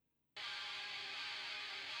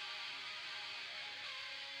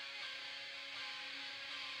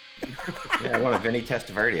Yeah, I want a Vinny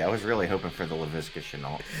Testaverde. I was really hoping for the LaVisca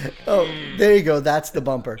Chenault. Oh, there you go. That's the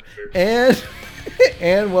bumper. And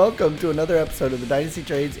and welcome to another episode of the Dynasty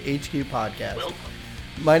Trades HQ podcast. Welcome.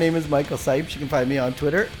 My name is Michael Sipes. You can find me on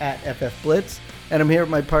Twitter at FFBlitz. And I'm here with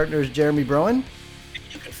my partners, Jeremy Broen.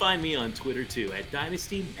 You can find me on Twitter too at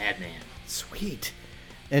Dynasty Madman. Sweet.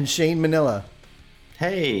 And Shane Manila.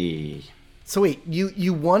 Hey. So wait,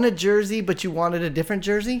 you won a jersey, but you wanted a different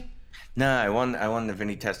jersey? No, I won the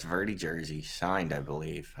Vinny Testaverde jersey, signed, I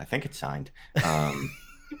believe. I think it's signed. I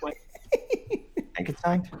think it's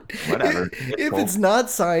signed. Whatever. If it's not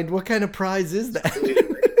signed, what kind of prize is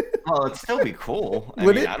that? Well, it'd still be cool. I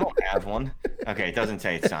don't have one. Okay, it doesn't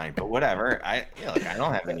say it's signed, but whatever. I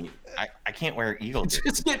don't have any. I can't wear Eagle jerseys.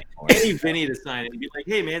 Just get any Vinny to sign it and be like,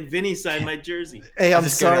 "Hey, man, Vinny signed my jersey." Hey, I'm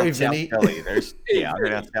Just go down sorry, South Vinny. Philly. I'll go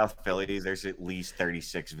down South Philly. There's at least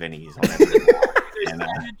 36 Vinnies on every wall. They And,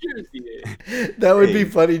 signed your jersey. That would be Hey.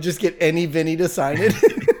 funny. Just get any Vinny to sign it.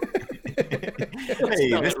 Hey,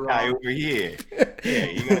 Spell this it guy wrong. over here. Yeah,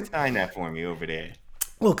 you gotta sign that for me over there.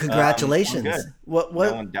 Well, congratulations. I'm good. What?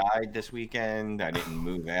 No one died this weekend. I didn't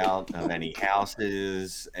move out of any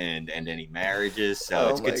houses and any marriages. So Oh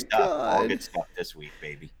it's my good stuff. All God. good stuff this week,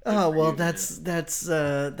 baby. Oh for well, you, that's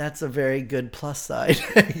a very good plus side.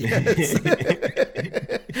 I guess.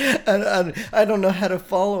 I don't know how to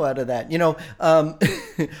follow out of that.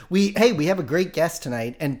 We have a great guest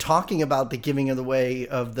tonight, and talking about the giving away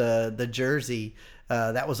of the jersey,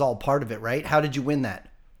 that was all part of it, right? How did you win that?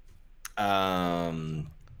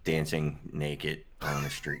 Dancing naked on the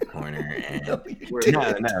street corner. And No, you We're-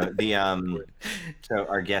 didn't. no. So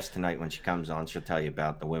our guest tonight, when she comes on, she'll tell you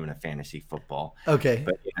about the Women of Fantasy Football. Okay.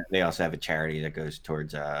 But they also have a charity that goes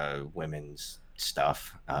towards women's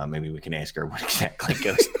stuff. Maybe we can ask her what exactly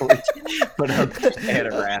goes towards. But they had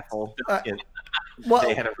a raffle. Well,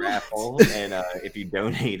 They had a raffle, and if you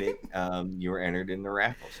donate it, you were entered in the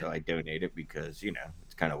raffle. So I donated because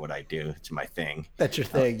it's kind of what I do. It's my thing. that's your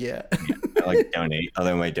thing, yeah. I like to donate.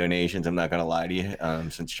 Although my donations, I'm not going to lie to you,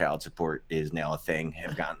 since child support is now a thing,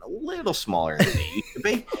 have gotten a little smaller than they used to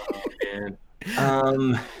be. And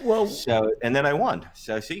Well, So, and then I won.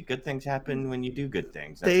 So, see, good things happen when you do good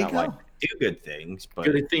things. That's There you not why go. I do good things, but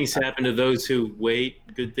good things happen to those who wait.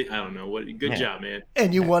 Good thing. I don't know what. Good Yeah. job, man.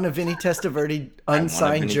 and you won a Vinny Testaverde I won a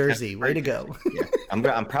unsigned Vinny jersey. Way to Testaverde go. jersey.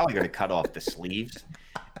 Yeah. I'm probably going to cut off the sleeves.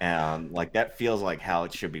 Like that feels like how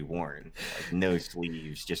it should be worn. Like no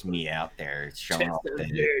sleeves, just me out there showing off the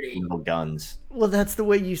Testaverde. little guns. Well, that's the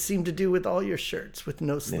way you seem to do with all your shirts, with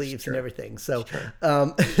no sleeves and true. everything. So,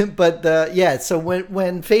 That's true. but yeah. So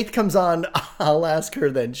when Faith comes on, I'll ask her.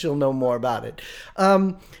 Then she'll know more about it.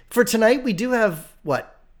 For tonight, we do have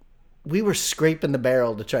what we were scraping the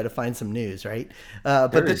barrel to try to find some news, right?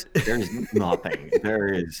 But There's nothing.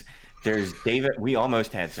 There's David. We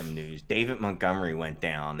almost had some news. David Montgomery went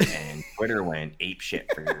down, and Twitter went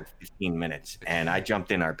apeshit for 15 minutes. And I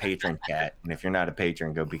jumped in our patron chat. And if you're not a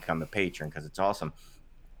patron, go become a patron because it's awesome.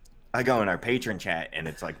 I go in our patron chat, and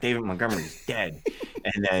it's like David Montgomery's dead.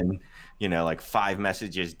 And then, like 5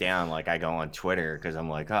 messages down, like I go on Twitter because I'm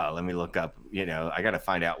like, oh, let me look up. I got to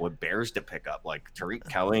find out what Bears to pick up, like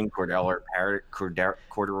Tariq Cohen,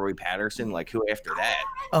 Corduroy Patterson. Like who after that?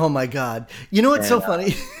 oh my God, you know what's so And,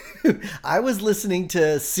 funny? I was listening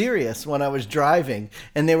to Sirius when I was driving,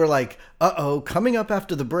 and they were like, coming up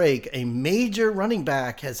after the break, a major running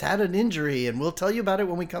back has had an injury, and we'll tell you about it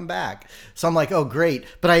when we come back. So I'm like, oh, great.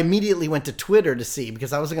 But I immediately went to Twitter to see,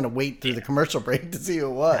 because I wasn't going to wait through the commercial break to see who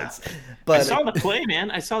it was. But I saw the play,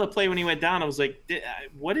 man. I saw the play when he went down. I was like,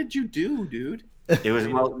 "What did you do, dude?" It was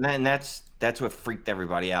and that's what freaked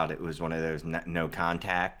everybody out. It was one of those no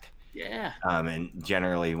contact. Yeah. And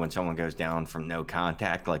generally, when someone goes down from no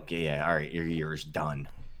contact, like yeah, all right, your year's done.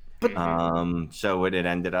 But- So what it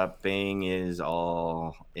ended up being is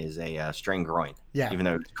a strained groin. Yeah. Even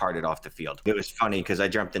though it was carted off the field. It was funny because I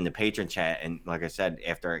jumped in the patron chat, and like I said,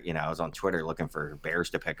 after I was on Twitter looking for Bears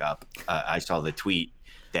to pick up, I saw the tweet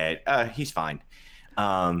that he's fine.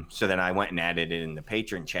 So then I went and added it in the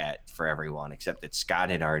patron chat for everyone, except that Scott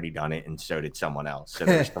had already done it, and so did someone else. So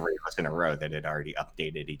there's 3 of us in a row that had already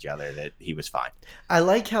updated each other that he was fine. I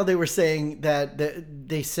like how they were saying that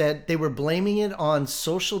they said they were blaming it on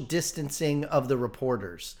social distancing of the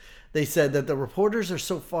reporters. They said that the reporters are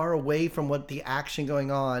so far away from what the action going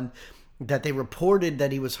on that they reported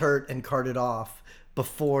that he was hurt and carted off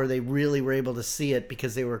before they really were able to see it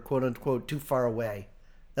because they were quote unquote too far away.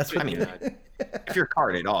 That's what I mean, if you're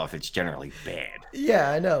carted off, it's generally bad.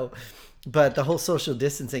 Yeah, I know. But the whole social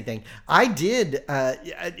distancing thing, I did.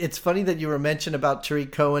 It's funny that you were mentioned about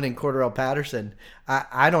Tariq Cohen and Cordarrelle Patterson.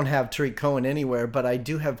 I don't have Tariq Cohen anywhere, but I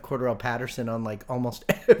do have Cordarrelle Patterson on like almost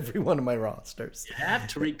every one of my rosters. I have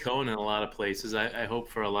Tariq Cohen in a lot of places. I hope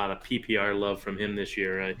for a lot of PPR love from him this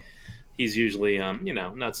year. He's usually,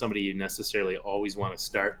 not somebody you necessarily always want to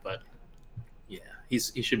start, but yeah, he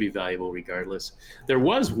should be valuable regardless. There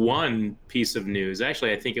was one piece of news.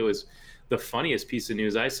 Actually, I think it was the funniest piece of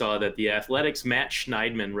news I saw, that the Athletics' Matt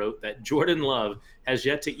Schneidman wrote that Jordan Love has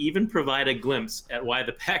yet to even provide a glimpse at why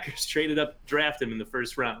the Packers traded up to draft him in the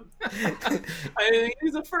first round. I mean,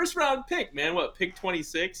 he's a first round pick, man. What, pick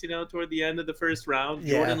 26, toward the end of the first round?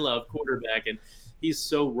 Yeah. Jordan Love, quarterback, and he's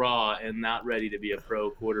so raw and not ready to be a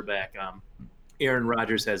pro quarterback. Aaron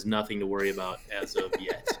Rodgers has nothing to worry about as of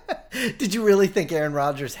yet. Did you really think Aaron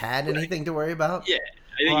Rodgers had anything to worry about? Yeah.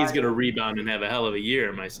 I think he's going to rebound and have a hell of a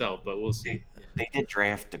year myself, but we'll see. They did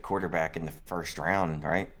draft a quarterback in the first round,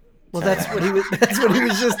 right? Well, that's what he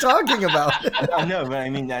was just talking about. I know, but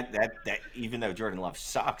I mean that even though Jordan Love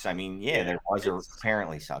sucks, I mean, there was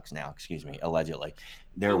apparently sucks now. Excuse me, allegedly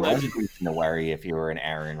there was a reason to worry if you were an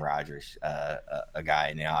Aaron Rodgers a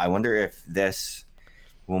guy. Now I wonder if this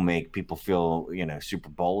will make people feel super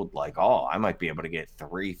bold, like, oh, I might be able to get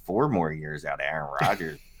 3-4 more years out of Aaron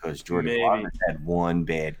Rodgers because Jordan Love had one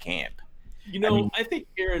bad camp. I think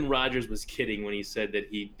Aaron Rodgers was kidding when he said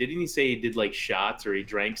that didn't he say he did like shots or he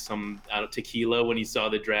drank some tequila when he saw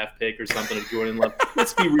the draft pick or something of Jordan Love.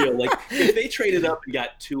 Let's be real. Like, if they traded up and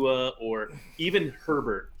got Tua or even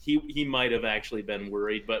Herbert, he might have actually been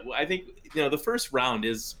worried. But I think, the first round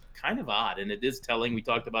is kind of odd, and it is telling. We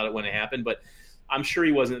talked about it when it happened, but I'm sure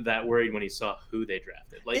he wasn't that worried when he saw who they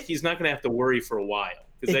drafted. Like, he's not going to have to worry for a while,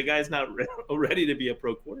 because that guy's not ready to be a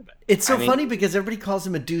pro quarterback. It's so funny because everybody calls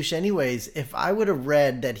him a douche anyways. If I would have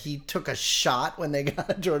read that he took a shot when they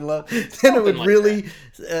got Jordan Love, then it would like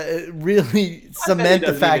really cement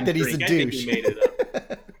the fact that he's a douche. He made it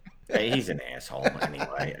up. Hey, he's an asshole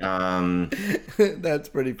anyway. That's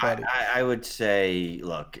pretty funny. I would say,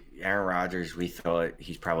 look, Aaron Rodgers, we thought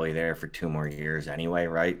he's probably there for 2 more years anyway,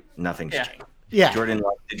 right? Nothing's changed. Yeah. Jordan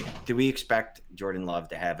Love, do we expect Jordan Love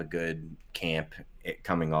to have a good camp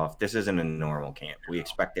coming off? This isn't a normal camp. We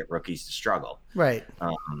expect that rookies to struggle. Right.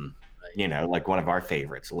 Like one of our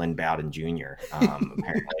favorites, Lynn Bowden Jr.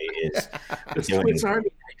 Apparently is doing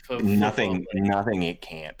nothing at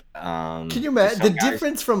camp. Can you imagine the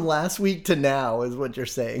difference from last week to now is what you're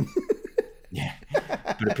saying? Yeah,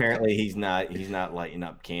 but apparently he's not lighting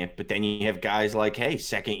up camp. But then you have guys like, hey,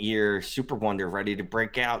 second year super wonder ready to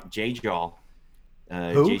break out, J-Jaw.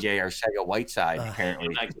 JJ Arcega-Whiteside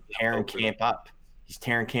apparently tearing camp up. He's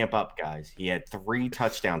tearing camp up, guys. He had 3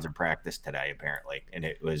 touchdowns in practice today, apparently, and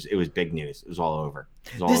it was big news. It was all over.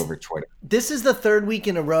 It was all over Twitter. This is the 3rd week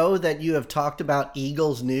in a row that you have talked about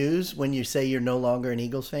Eagles news when you say you're no longer an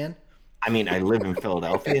Eagles fan. I mean, I live in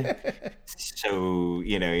Philadelphia, so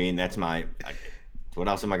that's my. What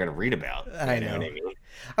else am I going to read about? I know. What I mean?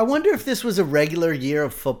 I wonder if this was a regular year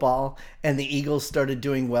of football and the Eagles started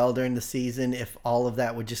doing well during the season, if all of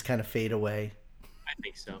that would just kind of fade away. I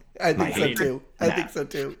think so. I think so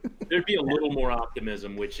too. There'd be a little more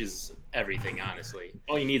optimism, which is everything, honestly.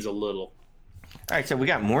 All he needs a little. All right, so we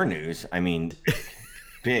got more news. I mean,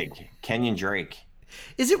 big. Kenyon Drake.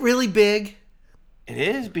 Is it really big? It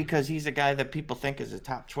is, because he's a guy that people think is a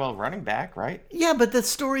top 12 running back, right? Yeah, but the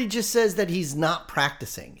story just says that he's not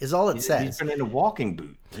practicing, is all it says. He's been in a walking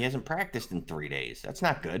boot. He hasn't practiced in 3 days. That's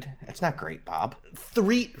not good. That's not great, Bob.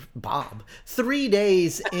 3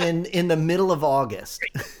 days in the middle of August.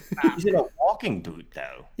 He's in a walking boot,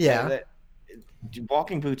 though. Yeah.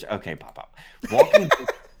 Walking boots, okay, Pop. Walking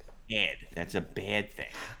boots, bad. That's a bad thing.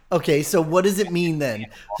 Okay, so what does it mean then?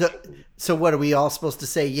 So what are we all supposed to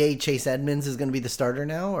say? Yay, Chase Edmonds is going to be the starter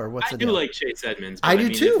now, or what's the deal? I do like Chase Edmonds. I do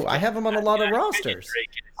too. I have him on a lot of rosters.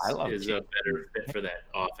 Drake is a better fit for that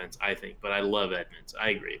offense, I think. But I love Edmonds. I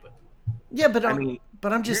agree. But yeah,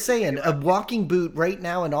 but I'm just saying, a walking boot right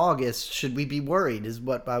now in August, should we be worried? Is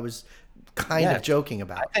what I was kind of joking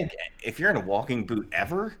about. I think if you're in a walking boot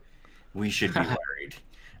ever, we should be worried.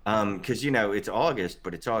 Because it's August,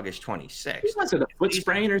 but it's August 26th. Was it a foot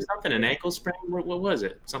sprain or something? An ankle sprain? What was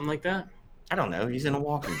it? Something like that? I don't know. He's in a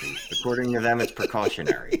walking boot. According to them, it's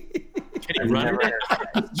precautionary. Can he run in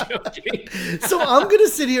it? So I'm gonna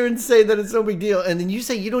sit here and say that it's no big deal, and then you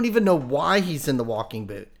say you don't even know why he's in the walking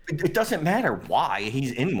boot. It doesn't matter why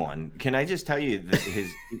he's in one. Can I just tell you that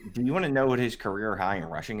do you want to know what his career high in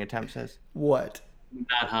rushing attempts is? What?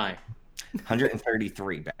 Not high.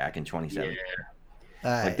 133 back in 2017. Yeah.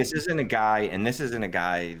 Like, this isn't a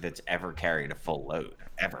guy that's ever carried a full load,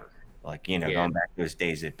 ever. Like, you know, Yeah. going back to his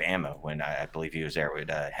days at Bama when I believe he was there with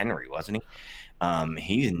Henry, wasn't he?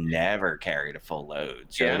 He's never carried a full load.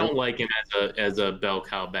 So Yeah, I don't like him as a bell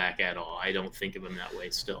cow back at all. I don't think of him that way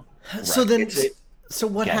still. So Right. then, It's- so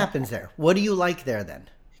what Yeah. happens there? What do you like there then?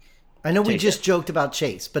 I know we Chase just joked about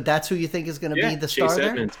Chase, but that's who you think is going to be the Chase starter?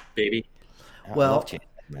 Edmonds, baby. I Well, love Chase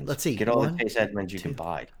Edmonds. let's see. Get all One, the Chase Edmonds you can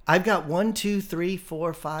buy. I've got 1, 2, 3,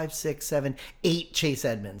 4, 5, 6, 7, 8 Chase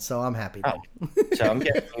Edmonds, so I'm happy. Then. So I'm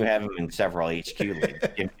guessing you have him in several HQ leagues.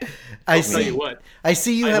 I I'll tell you see. what. I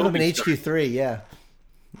see you I have hope him in he HQ3. Yeah.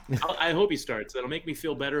 I hope he starts. That'll make me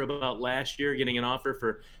feel better about last year getting an offer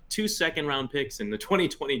for 2 second-round picks in the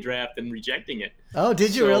 2020 draft and rejecting it. Oh,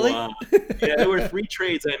 did you So, really? Yeah, there were 3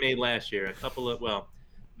 trades I made last year. A couple of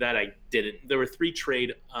that I didn't. There were 3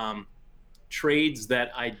 trades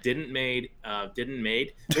that I didn't make.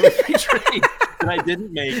 There were 3 trades that I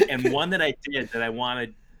didn't make, and one that I did that I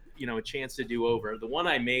wanted, a chance to do over. The one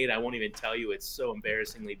I made, I won't even tell you. It's so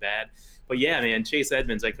embarrassingly bad. But yeah, man, Chase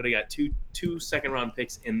Edmonds, I could have got two second-round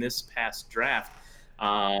picks in this past draft.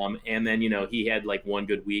 And then, he had like 1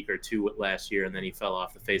 good week or 2 last year, and then he fell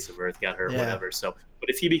off the face of earth, got hurt, Yeah. whatever. So, but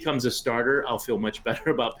if he becomes a starter, I'll feel much better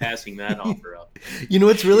about passing that offer up. You know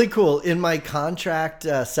what's really cool? In my contract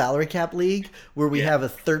salary cap league, where we have a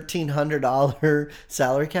 $1,300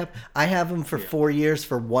 salary cap, I have him for 4 years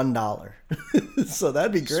for $1. So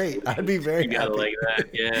that'd be great. I'd be very You gotta happy. like that.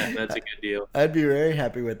 Yeah, that's a good deal. I'd be very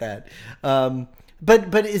happy with that.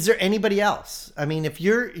 But is there anybody else? I mean, if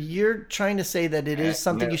you're trying to say that it is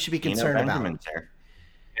something you should be concerned about. Benjamin's there.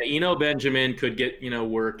 Yeah, Benjamin could get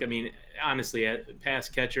work. I mean, honestly, at pass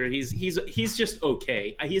catcher, he's just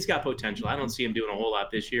okay. He's got potential. I don't see him doing a whole lot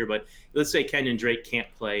this year. But let's say Kenyon Drake can't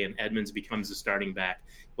play and Edmonds becomes the starting back.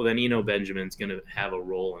 Well, then Benjamin's going to have a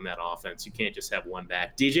role in that offense. You can't just have one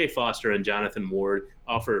back. DJ Foster and Jonathan Ward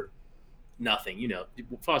offer nothing.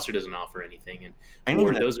 Foster doesn't offer anything, and I knew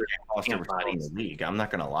Ward, that those are Foster camp was still in bodies. the league. I'm not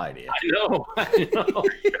going to lie to you. I know.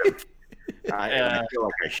 I feel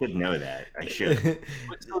like I should know that. I should.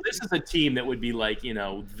 So this is a team that would be like,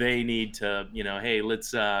 they need to, hey,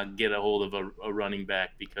 let's get a hold of a running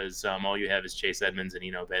back because all you have is Chase Edmonds and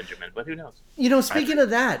Benjamin. But who knows? Speaking of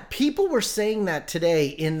that, people were saying that today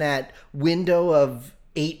in that window of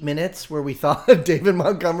 8 minutes where we thought David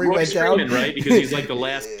Montgomery Royce went down. Freeman, right? Because he's like the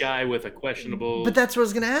last guy with a questionable. But that's what I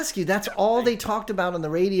was going to ask you. That's all they talked about on the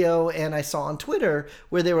radio, and I saw on Twitter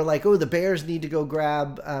where they were like, "Oh, the Bears need to go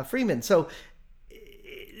grab Freeman." So,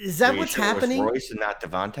 is that Were you what's sure it was happening? Royce and not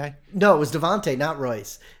Devontae? No, it was Devontae, not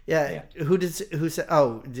Royce. Yeah. Who said?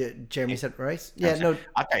 Oh, Jeremy said Royce. Yeah, no.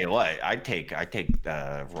 I'll tell you what. I take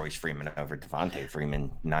Royce Freeman over Devontae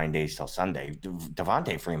Freeman 9 days till Sunday.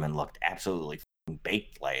 Devontae Freeman looked absolutely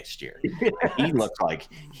baked last year. He looked like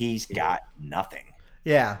he's got nothing.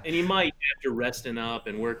 Yeah. And he might, after resting up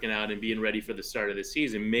and working out and being ready for the start of the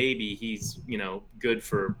season, maybe he's good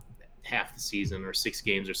for half the season or 6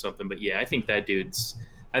 games or something. But yeah, I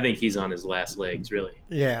think he's on his last legs, really.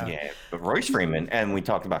 Yeah. Yeah, but Royce Freeman, and we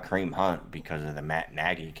talked about Kareem Hunt because of the Matt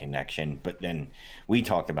Nagy connection, but then we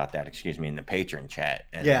talked about that, in the patron chat,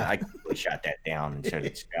 and I completely shot that down, and so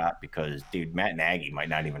did Scott, because, dude, Matt Nagy might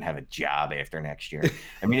not even have a job after next year.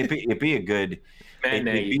 I mean, it'd be a good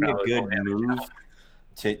move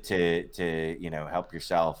to help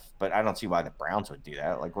yourself, but I don't see why the Browns would do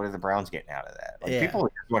that. Like, what are the Browns getting out of that? Like, people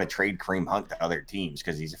just want to trade Kareem Hunt to other teams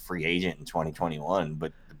because he's a free agent in 2021,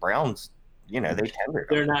 but the Browns, they tendered.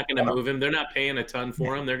 They're not going to move him. They're not paying a ton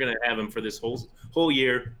for him. They're going to have him for this whole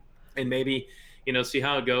year, and maybe see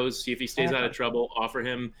how it goes. See if he stays out of trouble. Offer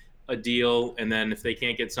him a deal, and then if they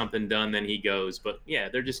can't get something done, then he goes. But yeah,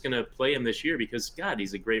 they're just going to play him this year because God,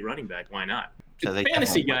 he's a great running back. Why not? So they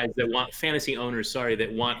fantasy owners that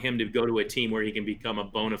want him to go to a team where he can become a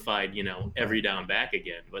bona fide, every down back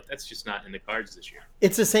again. But that's just not in the cards this year.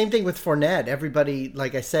 It's the same thing with Fournette. Everybody,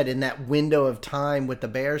 like I said, in that window of time with the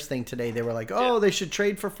Bears thing today, they were like, "Oh, they should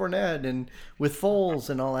trade for Fournette and with Foles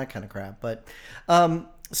and all that kind of crap." But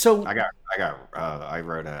so I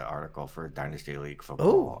wrote an article for Dynasty League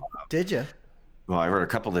Football. Oh, did you? Well, I wrote a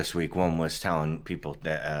couple this week. One was telling people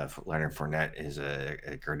that Leonard Fournette is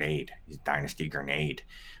a grenade. He's a dynasty grenade.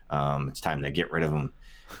 It's time to get rid of him.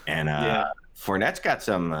 And Fournette's got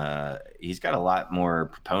he's got a lot more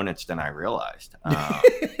proponents than I realized. I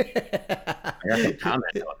got some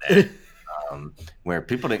comments on that where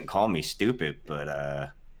people didn't call me stupid,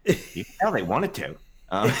 but you can tell they wanted to.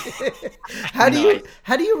 How do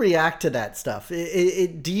you react to that stuff? Do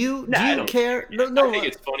you care? No, I think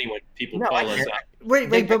it's funny when people call us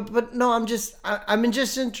Right, but no, I'm just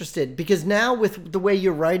interested because now with the way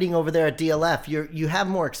you're writing over there at DLF, you have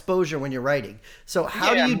more exposure when you're writing. So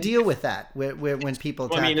how do you deal with that when people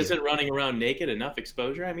attack you? Isn't running around naked enough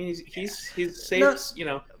exposure? I mean, he's safe,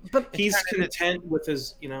 but he's content with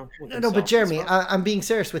his, but Jeremy, I'm being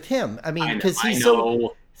serious with him. I mean, because he's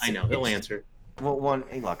I know he'll answer. Well,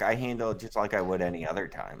 look, I handle it just like I would any other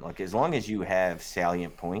time. Like, as long as you have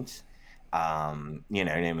salient points, you know what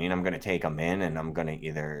I mean? I'm going to take them in and I'm going to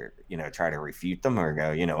either, try to refute them or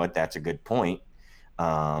go, you know what, that's a good point.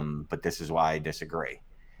 But this is why I disagree.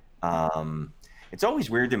 It's always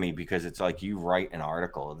weird to me because it's like you write an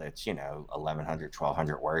article that's, 1,100,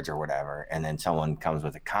 1,200 words or whatever. And then someone comes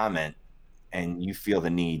with a comment and you feel the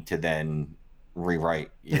need to then rewrite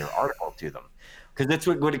your article to them. Because that's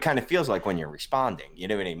what it kind of feels like when you're responding. You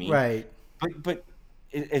know what I mean? Right. But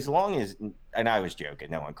as long as, and I was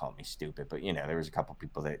joking, no one called me stupid, but there was a couple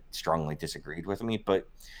people that strongly disagreed with me. But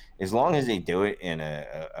as long as they do it in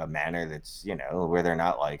a manner that's, where they're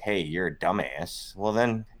not like, hey, you're a dumbass, well,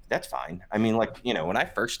 then that's fine. I mean, like, when I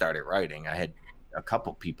first started writing, I had a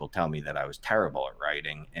couple people tell me that I was terrible at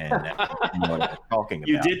writing and what I was talking about.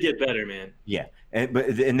 You did get better, man. Yeah. And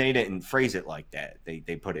they didn't phrase it like that. They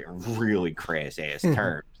put it in really crass ass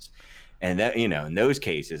terms. And that, in those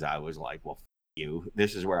cases, I was like, well, you,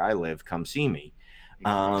 this is where I live, come see me.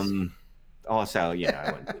 Also, I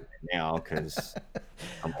wouldn't do that now because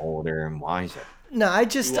I'm older and wiser. No, I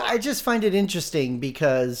just find it interesting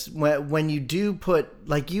because when you do put,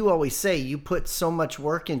 like you always say, you put so much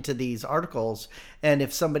work into these articles, and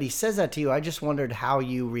if somebody says that to you, I just wondered how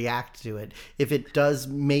you react to it. If it does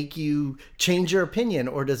make you change your opinion,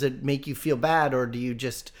 or does it make you feel bad, or do you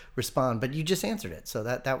just respond? But you just answered it, so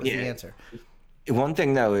that was the answer. One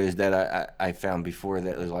thing, though, is that I found before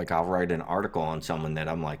that was like I'll write an article on someone that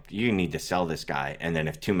I'm like, you need to sell this guy. And then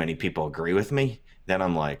if too many people agree with me, then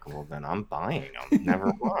I'm like, well, then I'm buying them.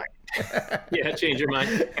 Never mind. Yeah, change your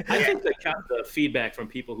mind. I think the feedback from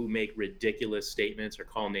people who make ridiculous statements or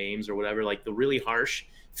call names or whatever, like the really harsh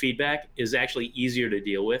feedback is actually easier to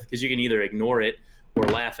deal with because you can either ignore it or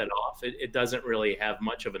laugh it off. It doesn't really have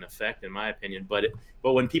much of an effect, in my opinion. But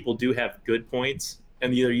when people do have good points,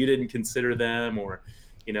 and either you didn't consider them or,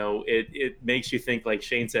 it makes you think, like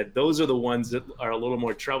Shane said, those are the ones that are a little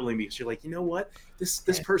more troubling because you're like, you know what?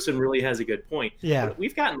 This person really has a good point. Yeah. But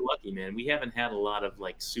we've gotten lucky, man. We haven't had a lot of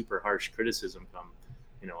like super harsh criticism come,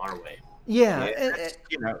 our way. Yeah.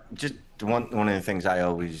 Just one of the things I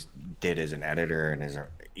always did as an editor and as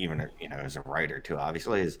a writer too,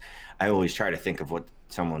 obviously, is I always try to think of what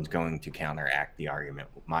someone's going to counteract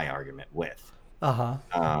my argument with.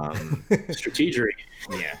 Strategery.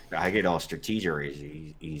 Yeah, I get all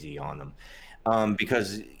strategery easy on them,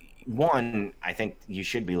 because one, I think you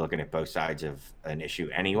should be looking at both sides of an issue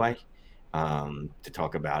anyway, to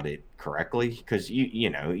talk about it correctly, because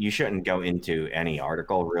you shouldn't go into any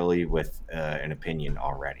article really with an opinion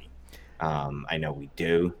already. I know we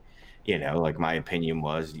do, like my opinion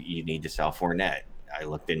was you need to sell Fournette. I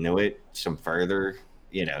looked into it some further,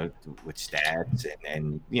 with stats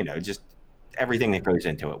and just everything that goes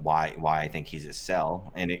into it, why I think he's a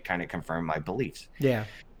sell, and it kind of confirmed my beliefs. Yeah.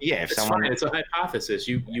 If it's a hypothesis.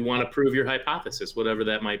 You want to prove your hypothesis, whatever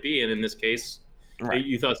that might be. And in this case, right,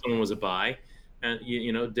 you thought someone was a buy, and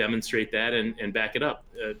demonstrate that and back it up.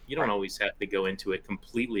 You don't always have to go into it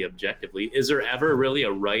completely objectively. Is there ever really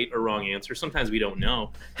a right or wrong answer? Sometimes we don't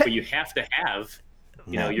know, but you have to have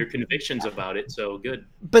your convictions about it. So good.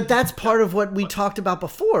 But that's part of what we talked about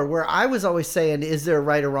before, where I was always saying, is there a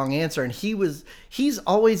right or wrong answer? And he's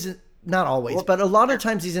always, not always, but a lot of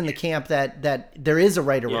times he's in the camp that there is a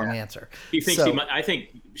right or wrong answer. He thinks I think,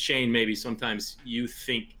 Shane, maybe sometimes you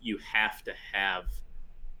think you have to have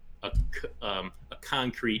a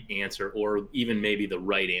concrete answer or even maybe the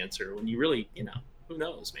right answer when you really, who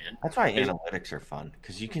knows, man? That's why analytics are fun,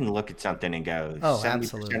 because you can look at something and go,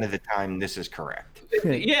 70% of the time, this is correct.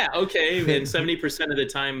 Yeah, okay. And 70% of the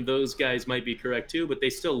time, those guys might be correct too, but they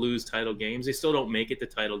still lose title games. They still don't make it to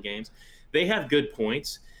title games. They have good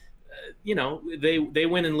points. They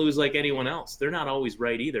win and lose like anyone else. They're not always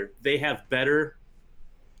right either. They have better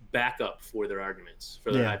backup for their arguments,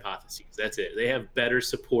 for their hypotheses. That's it. They have better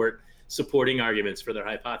supporting arguments for their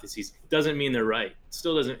hypotheses. Doesn't mean they're right.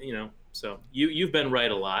 Still doesn't, So you've been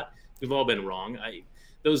right a lot. We've all been wrong.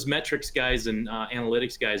 Those metrics guys and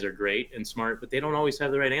analytics guys are great and smart, but they don't always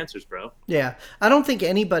have the right answers, bro. Yeah. I don't think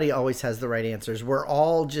anybody always has the right answers. We're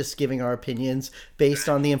all just giving our opinions based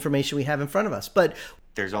on the information we have in front of us. But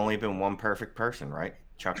there's only been one perfect person, right?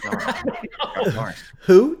 Chuck Norris. Chuck Norris.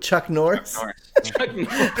 Who? Chuck Norris? Chuck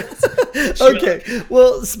Norris. Chuck Norris. Okay.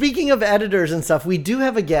 Well, speaking of editors and stuff, we do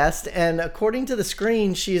have a guest, and according to the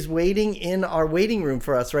screen, she is waiting in our waiting room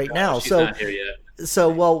for us right now. She's not here yet.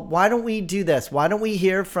 Well, why don't we do this? Why don't we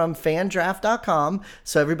hear from fandraft.com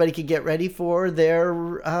so everybody can get ready for their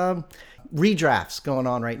redrafts going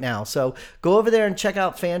on right now. So go over there and check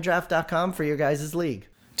out fandraft.com for your guys' league.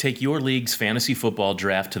 Take your league's fantasy football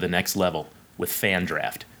draft to the next level with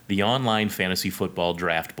FanDraft, the online fantasy football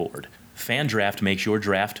draft board. FanDraft makes your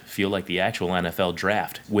draft feel like the actual NFL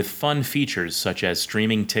draft, with fun features such as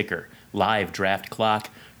streaming ticker, live draft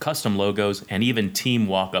clock, custom logos, and even team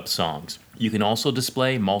walk-up songs. You can also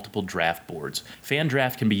display multiple draft boards.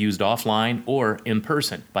 FanDraft can be used offline or in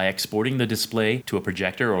person by exporting the display to a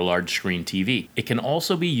projector or large screen TV. It can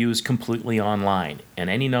also be used completely online, and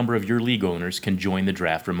any number of your league owners can join the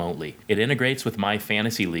draft remotely. It integrates with My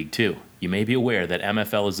Fantasy League too. You may be aware that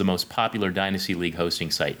MFL is the most popular Dynasty League hosting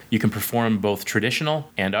site. You can perform both traditional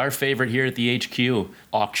and our favorite here at the HQ,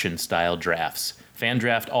 auction-style drafts.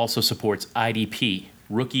 FanDraft also supports IDP,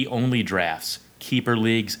 rookie-only drafts, keeper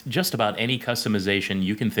leagues, just about any customization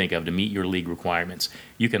you can think of to meet your league requirements.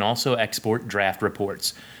 You can also export draft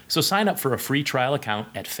reports. So sign up for a free trial account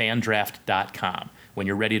at fandraft.com. When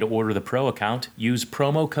you're ready to order the pro account, use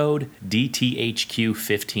promo code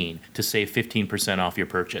DTHQ15 to save 15% off your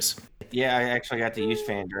purchase. Yeah, I actually got to use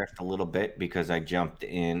FanDraft a little bit because I jumped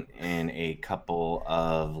in a couple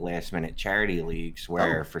of last-minute charity leagues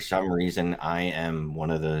where, for some reason, I am one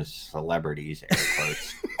of the celebrities, air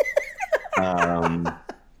quotes.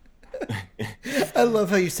 I love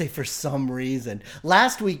how you say for some reason.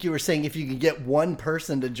 Last week you were saying if you could get one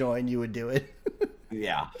person to join, you would do it.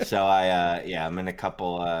 Yeah. So I'm in a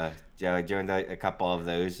couple. I joined a couple of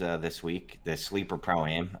those this week. The Sleeper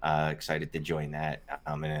Pro-Am. Excited to join that.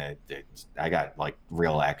 I got like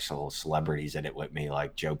real actual celebrities in it with me,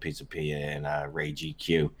 like Joe Pisapia and Ray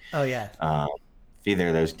GQ. Oh yeah. If either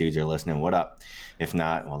of those dudes are listening, what up? If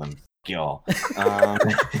not, well then y'all.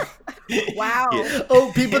 Wow. Yeah.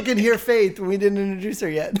 Oh, people can hear Faith. We didn't introduce her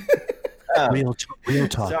yet. Real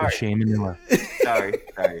talk with Shane Manila. Sorry.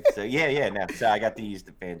 So no. So I got to use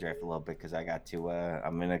the FanDraft a little bit because I got to.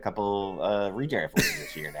 I'm in a couple redraft leagues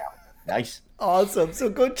this year now. Nice. Awesome. So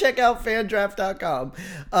go check out fandraft.com.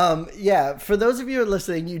 For those of you who are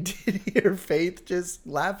listening, you did hear Faith just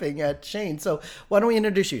laughing at Shane. So why don't we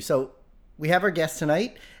introduce you? So we have our guest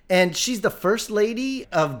tonight, and she's the first lady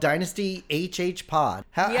of Dynasty HH Pod.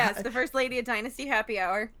 Yes, the first lady of Dynasty Happy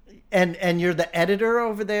Hour. And you're the editor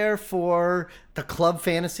over there for the Club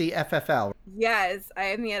Fantasy FFL. Yes, I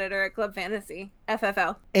am the editor at Club Fantasy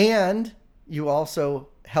FFL. And you also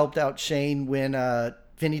helped out Shane win a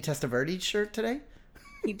Vinny Testaverde's shirt today.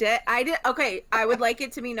 He did. I did. Okay, I would like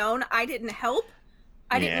it to be known I didn't help.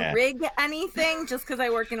 I didn't rig anything just because I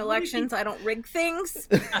work in elections. I don't rig things.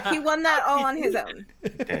 He won that all on his own.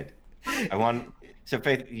 Did. I won. So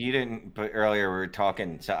Faith, you didn't. But earlier we were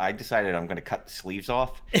talking. So I decided I'm going to cut the sleeves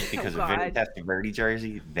off because of Vinny Testaverde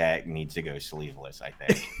jersey that needs to go sleeveless. I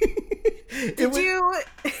think.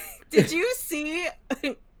 Did you see?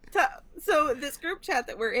 So this group chat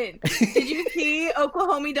that we're in, did you see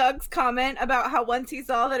Oklahoma Doug's comment about how once he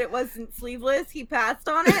saw that it wasn't sleeveless, he passed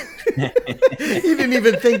on it? He didn't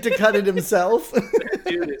even think to cut it himself. That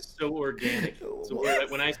dude is so organic. So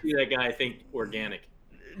when I see that guy, I think organic.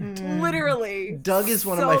 Literally. Doug is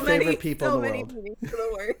one of my favorite people in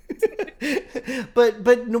the world.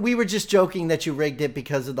 But we were just joking that you rigged it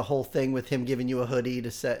because of the whole thing with him giving you a hoodie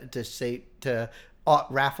to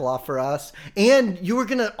raffle off for us, and you were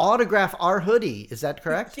gonna autograph our hoodie. Is that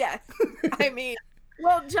correct? Yes. I mean,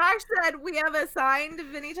 well, Josh said we have a signed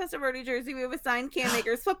Vinny Testaverde jersey, we have a signed Cam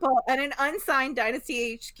Akers football, and an unsigned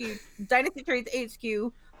Dynasty Trades HQ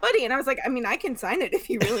hoodie. And I was like, I mean, I can sign it if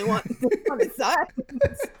you really want to sign.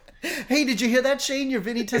 Hey, did you hear that, Shane? Your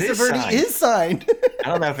Vinny Testaverde is signed. I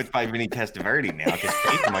don't know if it's by Vinny Testaverde now, because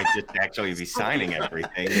Faith might just actually be signing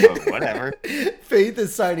everything, but whatever. Faith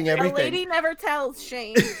is signing everything. The lady never tells,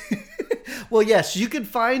 Shane. Well, yes, you can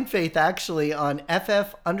find Faith actually on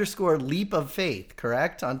FF_Leap of Faith,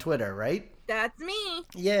 correct? On Twitter, right? That's me.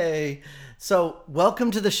 Yay. So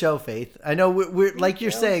welcome to the show, Faith. I know we're like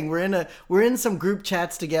you're saying, we're in some group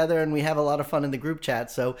chats together, and we have a lot of fun in the group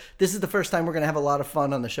chat. So this is the first time we're going to have a lot of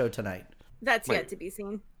fun on the show tonight. That's yet to be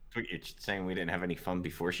seen. What, you're saying we didn't have any fun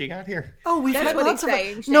before she got here? Oh, we've That's had what lots he's of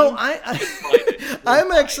saying, fun. No, Shane.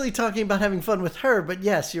 I'm actually talking about having fun with her, but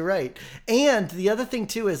yes, you're right. And the other thing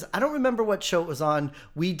too is I don't remember what show it was on.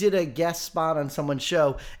 We did a guest spot on someone's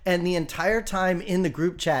show, and the entire time in the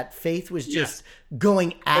group chat, Faith was just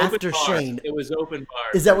going after Shane. It was open bar.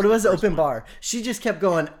 Is that what it was? Open bar. She just kept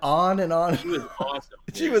going on and on. She was awesome.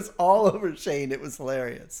 She was all over Shane. It was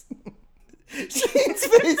hilarious. Shane's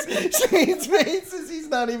face is he's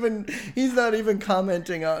not even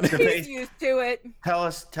commenting on it. He's used to it. Tell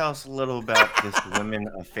us a little about this Women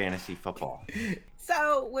of Fantasy Football.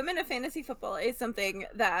 So, Women of Fantasy Football is something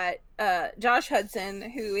that Josh Hudson,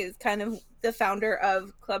 who is kind of the founder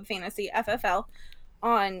of Club Fantasy FFL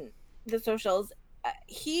on the socials,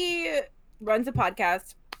 he runs a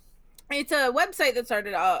podcast. It's a website that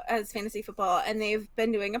started out as Fantasy Football, and they've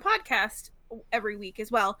been doing a podcast every week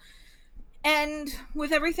as well. And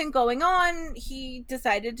with everything going on, he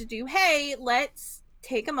decided to do, hey, let's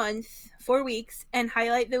take a month, 4 weeks, and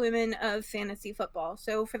highlight the women of fantasy football.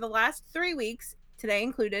 So for the last 3 weeks, today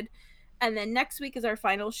included, and then next week is our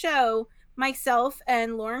final show, myself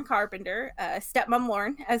and Lauren Carpenter, Stepmom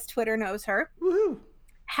Lauren, as Twitter knows her, Woohoo.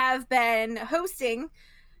 have been hosting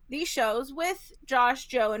these shows with Josh,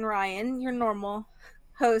 Joe, and Ryan, your normal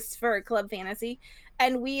hosts for Club Fantasy.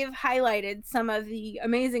 And we've highlighted some of the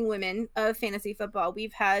amazing women of fantasy football.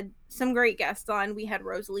 We've had some great guests on. We had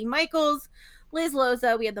Rosalie Michaels, Liz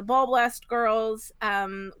Loza. We had the Ball Blast girls.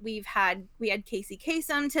 We had Casey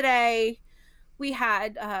Kasem today. We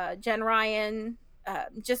had Jen Ryan.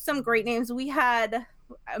 Just some great names. We had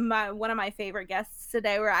one of my favorite guests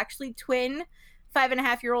today were actually twin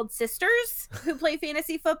 5.5-year-old sisters who play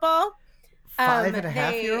fantasy football.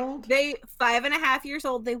 5.5-year-old? They 5.5 years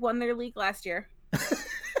old. They won their league last year.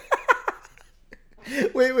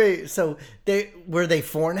 Wait. So they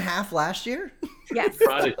 4.5 last year? Yes.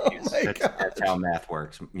 That's how math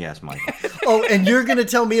works. Yes, Michael. Oh, and you're gonna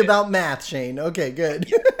tell me about math, Shane. Okay,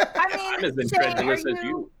 good. I mean, I'm as Shane, incredulous as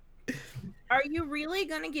you. Are you really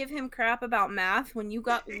gonna give him crap about math when you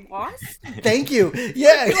got lost? Thank you.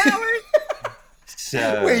 Yeah. 2 hours?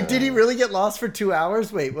 So, Wait, did he really get lost for 2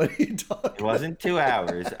 hours? Wait, what are you talking? It wasn't 2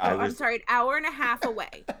 hours. I'm sorry, an hour and a half away.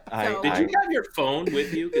 Did you have your phone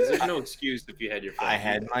with you? Because there's no excuse if you had your phone. I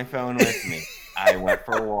had my phone with me. I went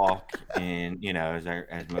for a walk, and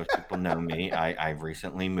as most people know me, I've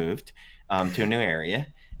recently moved to a new area,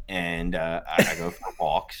 and I go for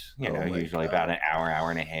walks. Usually about an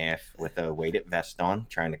hour and a half with a weighted vest on,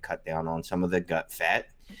 trying to cut down on some of the gut fat,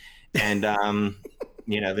 and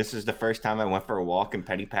this is the first time I went for a walk in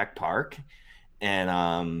Pennypack Park, and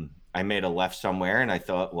I made a left somewhere, and I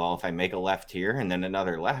thought, well, if I make a left here and then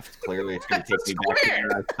another left, clearly it's going to take me back to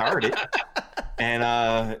where I started.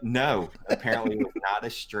 And no, apparently it was not a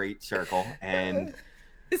straight circle. And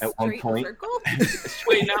at one point,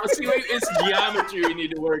 wait, it's geometry you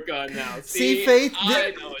need to work on now. See, Faith,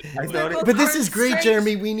 I know it. but this is great,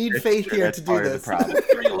 Jeremy. We need Faith here to do this.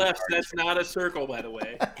 3 lefts. That's not a circle, by the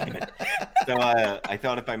way. So I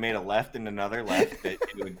thought if I made a left and another left, that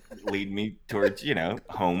it would lead me towards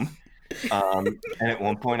home. And at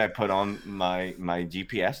one point, I put on my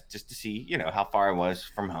GPS just to see how far I was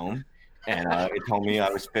from home, and it told me I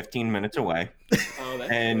was 15 minutes away. Oh,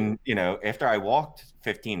 that's and cool. After I walked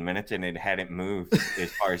 15 minutes and it hadn't moved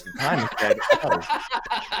as far as the time, it said, "Oh,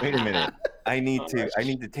 wait a minute, I need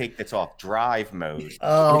to take this off drive mode."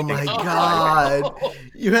 Oh my God,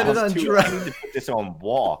 you had it on drive. I need to put this on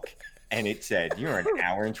walk, and it said, "You're an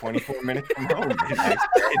hour and 24 minutes from home." And I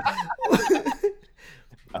said,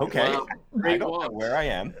 okay, Wow. I don't know where I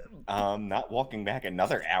am. Not walking back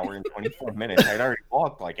another hour and 24 minutes. I'd already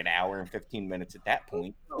walked like an hour and 15 minutes at that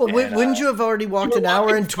point. Well, wouldn't you have already walked an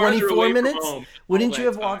hour and 24 minutes? Wouldn't you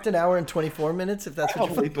have walked an hour and 24 minutes if that's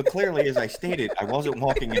what you But clearly, as I stated, I wasn't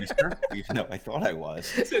walking in a circle, even though I thought I was.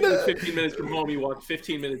 Instead of 15 minutes from home, he walked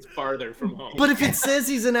 15 minutes farther from home. But if it says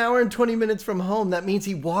he's an hour and 20 minutes from home, that means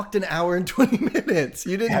he walked an hour and 20 minutes.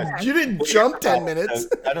 You didn't jump 10 minutes. So,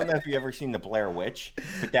 I don't know if you've ever seen The Blair Witch,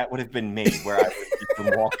 but that would have been me, where I was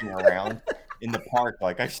just walking around in the park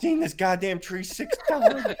like, I've seen this goddamn tree 6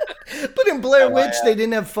 times. But in Blair Witch, they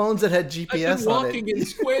didn't have phones that had GPS on it. Walking in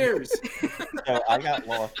squares. So I got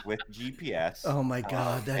lost with GPS. Oh my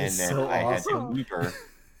God, that is so I awesome. had to Uber.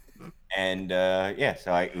 And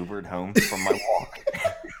so I Ubered home from my walk.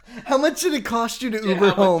 How much did it cost you to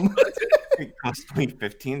Uber home? It cost me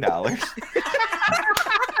 $15.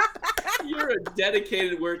 You're a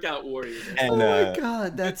dedicated workout warriors. And, oh my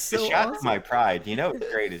God, that's the so shot to awesome. my pride. You know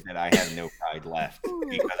what's great is that I have no pride left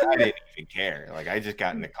because I didn't even care. Like I just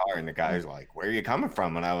got in the car and the guy's like, "Where are you coming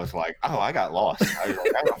from?" And I was like, "Oh, I got lost." I was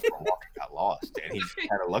like, "I went for a walk and got lost." And he just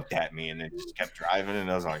kind of looked at me and then just kept driving.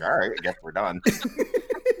 And I was like, "All right, I guess we're done."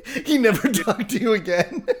 He never talked to you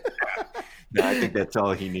again. No, I think that's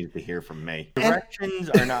all he needed to hear from me. Directions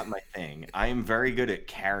are not my thing. I am very good at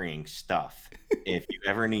carrying stuff. If you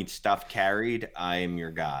ever need stuff carried, I am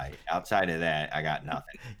your guy. Outside of that, I got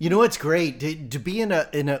nothing. You know what's great to be in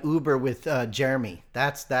a Uber with Jeremy.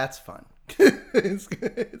 That's fun.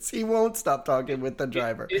 He won't stop talking with the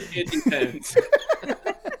driver. It depends.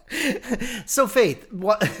 So Faith,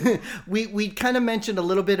 we kind of mentioned a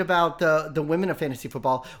little bit about the women of fantasy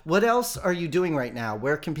football. What else are you doing right now?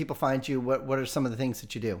 Where can people find you? What are some of the things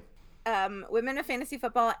that you do? Women of Fantasy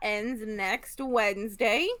Football ends next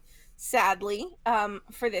Wednesday, sadly,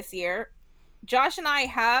 for this year. Josh and I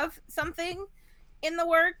have something in the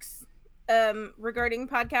works regarding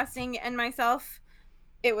podcasting and myself.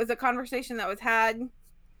 It was a conversation that was had.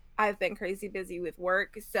 I've been crazy busy with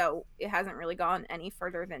work, so it hasn't really gone any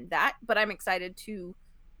further than that, but I'm excited to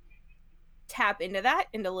tap into that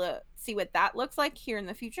and to see what that looks like here in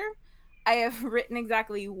the future. I have written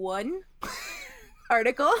exactly one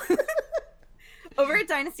article over at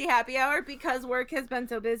Dynasty Happy Hour. Because work has been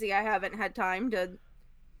so busy, I haven't had time to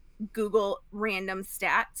Google random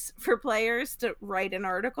stats for players to write an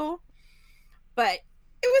article, but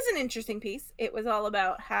it was an interesting piece. It was all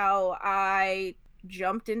about how I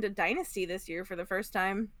jumped into Dynasty this year for the first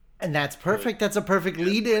time. And that's perfect. That's a perfect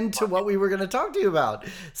lead in to what we were going to talk to you about.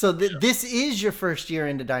 So this is your first year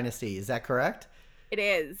into Dynasty. Is that correct? It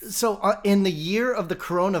is. So in the year of the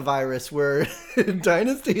coronavirus, where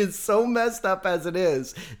Dynasty is so messed up as it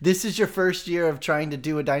is, this is your first year of trying to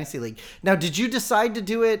do a Dynasty League. Now, did you decide to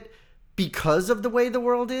do it because of the way the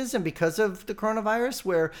world is and because of the coronavirus?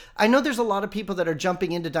 Where I know there's a lot of people that are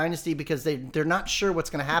jumping into Dynasty because they're not sure what's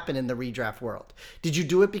going to happen in the redraft world. Did you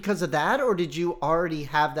do it because of that, or did you already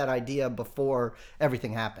have that idea before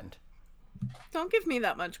everything happened? Don't give me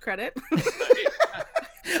that much credit.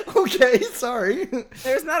 Okay, sorry.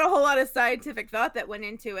 There's not a whole lot of scientific thought that went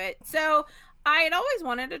into it. So I had always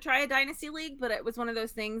wanted to try a Dynasty League, but it was one of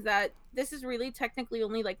those things that this is really technically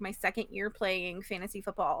only like my second year playing fantasy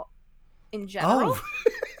football in general. Oh.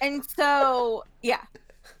 And so, yeah.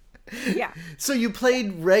 So you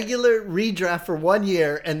played regular redraft for 1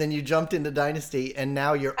 year and then you jumped into Dynasty and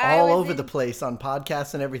now you're all over the place on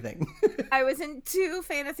podcasts and everything. I was in 2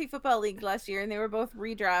 fantasy football leagues last year and they were both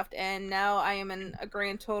redraft, and now I am in a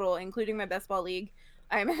grand total, including my best ball league.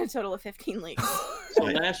 I am in a total of 15 leagues. So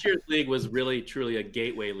last year's league was really truly a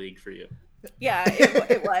gateway league for you. Yeah,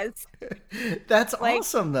 it was. That's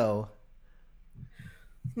awesome though.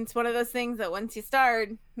 It's one of those things that once you start,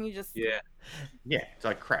 you just It's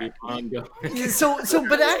like crap. So,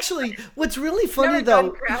 but actually, what's really funny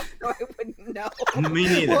though, crap, so I wouldn't know. Me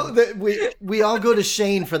neither. well, we all go to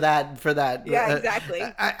Shane for that. Yeah, exactly.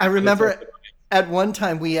 I remember at one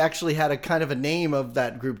time we actually had a kind of a name of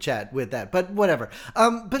that group chat with that, but whatever.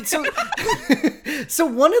 But so, so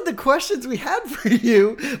one of the questions we had for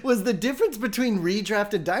you was the difference between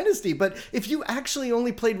redraft and Dynasty. But if you actually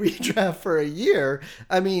only played redraft for a year,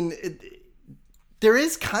 I mean, there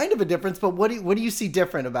is kind of a difference. But what do you see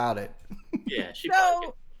different about it? Yeah,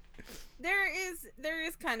 so there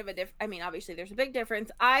is kind of a difference. I mean, obviously there's a big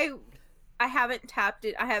difference. I haven't tapped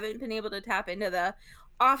it. I haven't been able to tap into the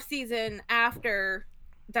off season after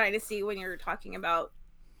Dynasty when you're talking about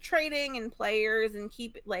trading and players and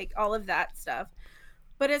keep like all of that stuff.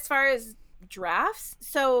 But as far as drafts,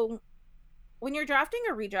 so when you're drafting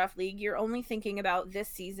a redraft league, you're only thinking about this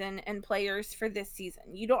season and players for this season.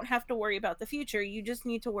 You don't have to worry about the future. You just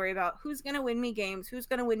need to worry about who's going to win me games, who's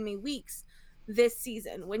going to win me weeks this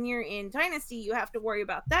season. When you're in Dynasty, you have to worry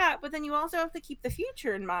about that, but then you also have to keep the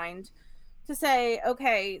future in mind to say,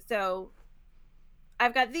 okay, so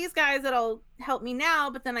I've got these guys that'll help me now,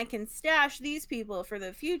 but then I can stash these people for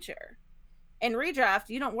the future. In redraft,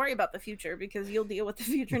 you don't worry about the future because you'll deal with the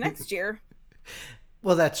future next year.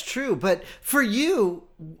 Well, that's true. But for you,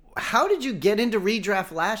 how did you get into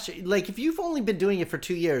redraft last year? Like, if you've only been doing it for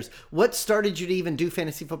 2 years, what started you to even do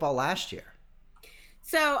fantasy football last year?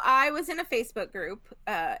 So I was in a Facebook group,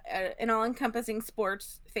 an all-encompassing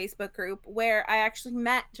sports Facebook group, where I actually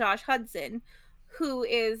met Josh Hudson, who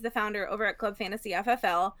is the founder over at Club Fantasy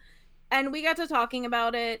FFL. And we got to talking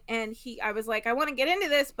about it, and I was like, I want to get into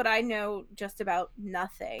this, but I know just about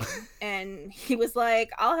nothing. And he was like,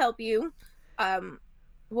 I'll help you.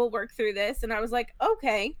 We'll work through this. And I was like,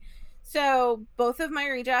 okay. So both of my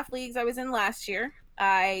redraft leagues I was in last year,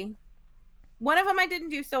 I One of them I didn't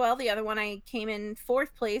do so well. The other one I came in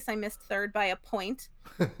 4th place. I missed 3rd by a point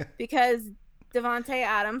because Devontae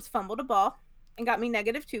Adams fumbled a ball and got me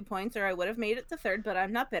 -2 points, or I would have made it to 3rd, but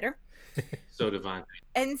I'm not bitter. So Devontae.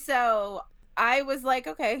 And so I was like,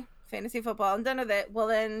 okay, fantasy football, I'm done with it. Well,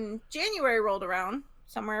 then January rolled around,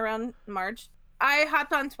 somewhere around March. I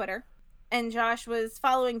hopped on Twitter and Josh was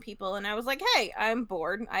following people, and I was like, hey, I'm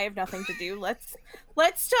bored. I have nothing to do. Let's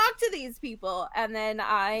talk to these people. And then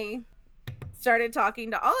I started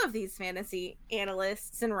talking to all of these fantasy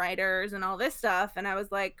analysts and writers and all this stuff, and I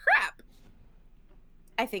was like, crap,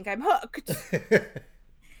 I think I'm hooked.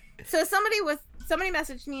 So somebody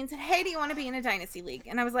messaged me and said, hey, do you want to be in a dynasty league?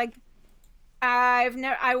 And I was like, I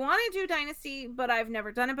want to do dynasty, but I've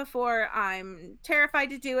never done it before. I'm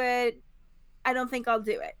terrified to do it. I don't think I'll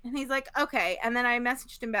do it. And he's like, okay. And then I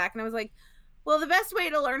messaged him back and I was like, well, the best way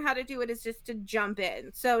to learn how to do it is just to jump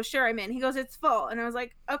in. So sure, I'm in. He goes, it's full. And I was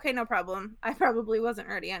like, okay, no problem. I probably wasn't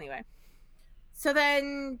ready anyway. So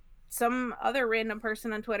then some other random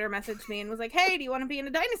person on Twitter messaged me and was like, hey, do you want to be in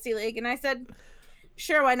a dynasty league? And I said,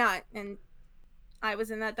 sure, why not? And I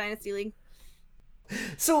was in that dynasty league.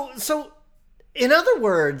 So in other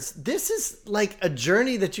words, this is like a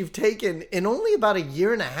journey that you've taken in only about a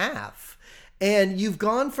year and a half. And you've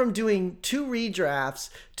gone from doing 2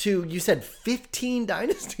 redrafts to, you said, 15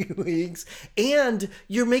 dynasty leagues, and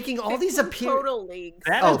you're making all these total leagues.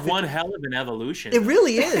 That is one hell of an evolution. It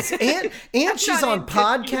really is. And she's on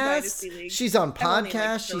podcasts. She's on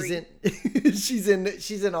podcasts. Like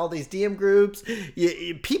she's in all these DM groups.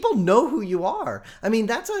 People know who you are. I mean,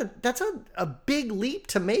 that's a big leap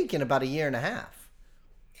to make in about a year and a half.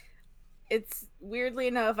 It's weirdly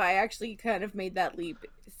enough, I actually kind of made that leap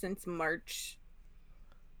since March.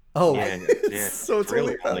 Oh, yeah. So it's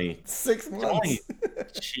really only 6 months.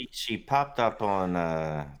 She popped up on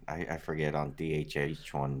I forget, on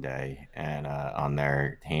DHH one day, and on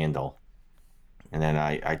their handle, and then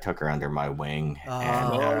I took her under my wing.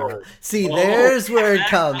 There's where it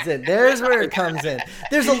comes in. There's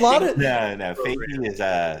a lot of no. Faithy is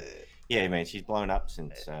yeah, man, she's blown up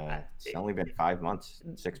since it's only been 5 months,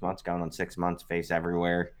 6 months, going on 6 months. Face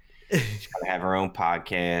everywhere. She's gonna have her own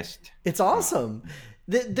podcast. It's awesome.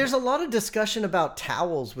 There's a lot of discussion about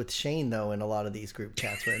towels with Shane, though, in a lot of these group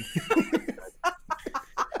chats. Right?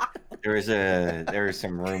 There are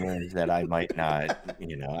some rumors that I might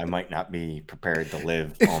not be prepared to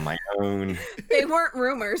live on my own. They weren't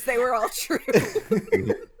rumors; they were all true.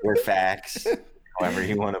 They're facts. However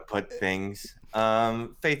you want to put things.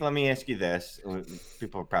 Faith, let me ask you this.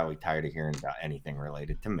 People are probably tired of hearing about anything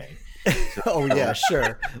related to me. So, yeah,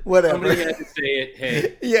 sure. Whatever. Somebody had to say it.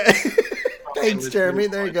 Hey. Yeah. Thanks, Jeremy.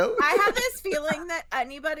 There you go. I have this feeling that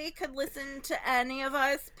anybody could listen to any of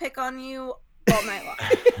us pick on you all night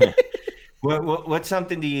long. What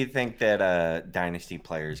something do you think that dynasty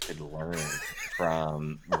players could learn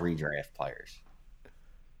from redraft players?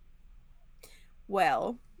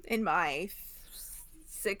 Well, in my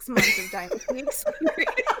 6 months of dynasty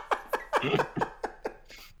experience.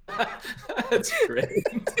 That's great.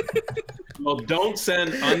 Well, don't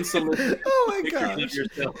send unsolicited pictures of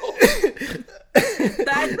yourself.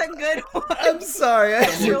 That's a good one. I'm sorry.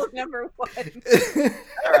 Rule number 1.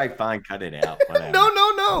 All right, fine, cut it out. Whatever. No.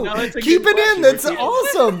 Keep it in. That's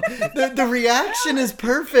awesome. The reaction is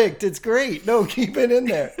perfect. It's great. No, keep it in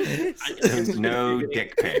there. No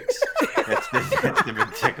dick pics. That's the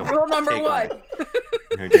big tickle. Rule number 1.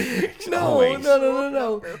 No dick pics.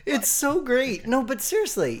 No. It's so great. No, but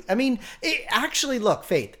seriously, I mean, actually, look,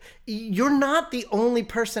 Faith, you're not the only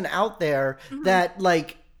person out there that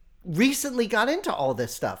recently got into all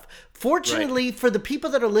this stuff. Fortunately, for the people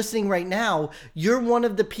that are listening right now, you're one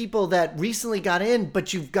of the people that recently got in,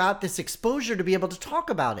 but you've got this exposure to be able to talk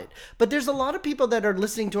about it. But there's a lot of people that are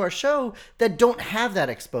listening to our show that don't have that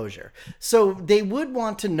exposure. So they would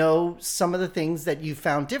want to know some of the things that you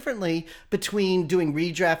found differently between doing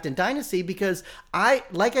redraft and dynasty, because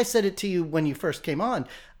like I said it to you when you first came on,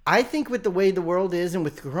 I think with the way the world is and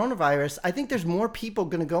with coronavirus, I think there's more people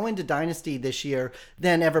going to go into Dynasty this year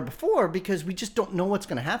than ever before, because we just don't know what's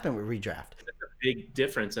going to happen with redraft. That's a big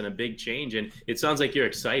difference and a big change, and it sounds like you're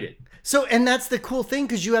excited. So, and that's the cool thing,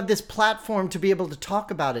 because you have this platform to be able to talk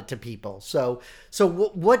about it to people. So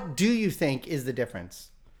what do you think is the difference?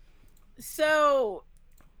 So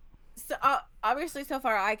obviously, so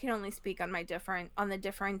far I can only speak on the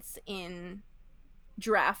difference in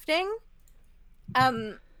drafting.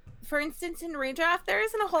 For instance, in redraft, there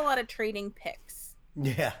isn't a whole lot of trading picks.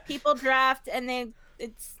 Yeah. People draft and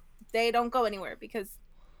they don't go anywhere because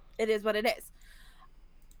it is what it is.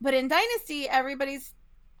 But in Dynasty, everybody's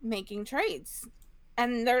making trades.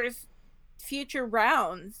 And there's future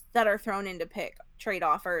rounds that are thrown into pick trade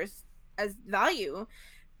offers as value.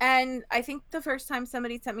 And I think the first time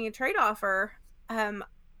somebody sent me a trade offer,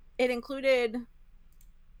 it included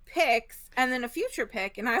picks and then a future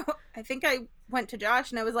pick. And I think I went to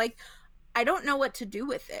Josh and I was like, I don't know what to do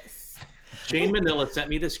with this. Shane Manila sent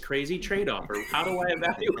me this crazy trade offer. How do I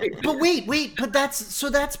evaluate it? But wait, but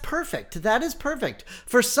that's perfect. That is perfect.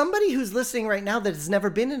 For somebody who's listening right now that has never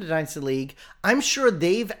been in a Dynasty League, I'm sure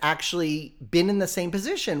they've actually been in the same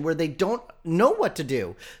position where they don't know what to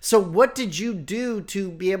do. So what did you do to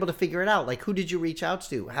be able to figure it out? Like, who did you reach out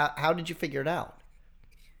to? How did you figure it out?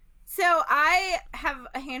 So I have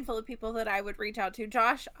a handful of people that I would reach out to.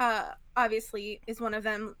 Josh, obviously, is one of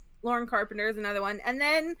them. Lauren Carpenter is another one. And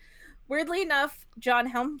then, weirdly enough, John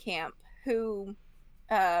Helmkamp, who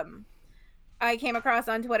I came across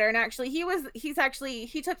on Twitter, and actually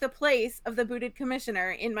he took the place of the booted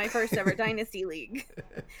commissioner in my first ever Dynasty League.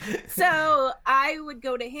 So I would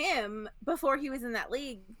go to him before he was in that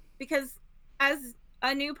league, because as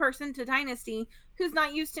a new person to Dynasty who's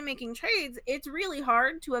not used to making trades, it's really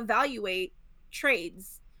hard to evaluate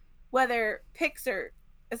trades, whether picks are,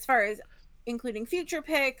 as far as including future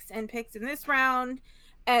picks and picks in this round,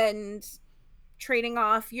 and trading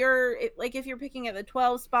off if you're picking at the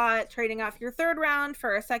 12 spot, trading off your third round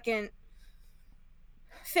for a second,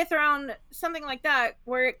 fifth round, something like that,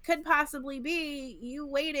 where it could possibly be you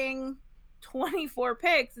waiting 24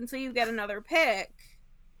 picks until you get another pick.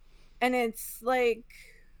 And it's like,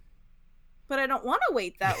 but I don't want to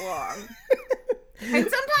wait that long. And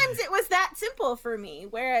sometimes it was that simple for me,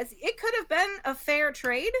 whereas it could have been a fair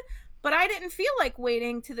trade, but I didn't feel like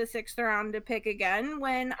waiting to the 6th round to pick again,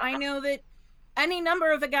 when I know that any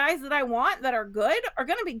number of the guys that I want that are good are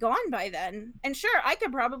going to be gone by then. And sure, I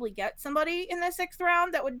could probably get somebody in the 6th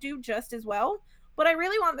round that would do just as well, but I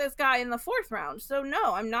really want this guy in the 4th round. So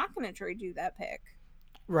no, I'm not going to trade you that pick.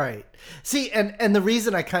 Right. See, and the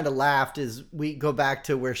reason I kind of laughed is we go back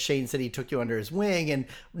to where Shane said he took you under his wing, and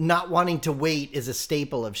not wanting to wait is a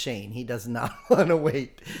staple of Shane. He does not want to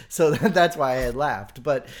wait. So that's why I had laughed.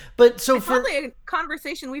 But so it's probably a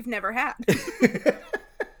conversation we've never had.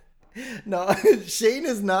 No, Shane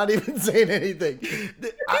is not even saying anything.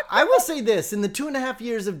 I will say this: in the 2.5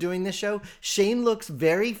 years of doing this show, Shane looks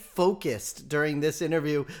very focused during this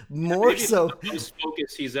interview, more so the most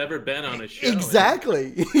focused he's ever been on a show.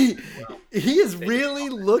 Exactly. He is really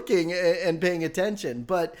looking and paying attention.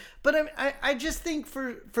 But I just think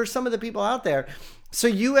for some of the people out there, so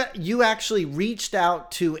you actually reached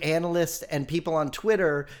out to analysts and people on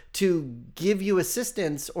Twitter to give you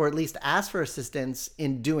assistance, or at least ask for assistance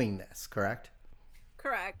in doing this, correct?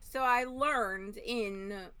 Correct. So I learned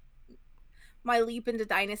in my leap into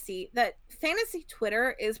Dynasty that fantasy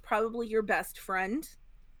Twitter is probably your best friend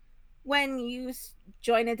when you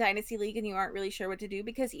join a Dynasty League and you aren't really sure what to do,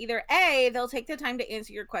 because either A, they'll take the time to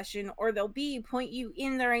answer your question, or they'll B, point you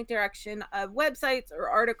in the right direction of websites or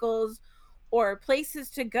articles or places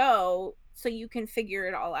to go so you can figure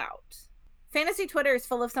it all out. Fantasy Twitter is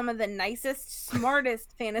full of some of the nicest,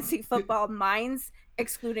 smartest fantasy football minds,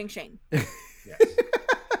 excluding Shane.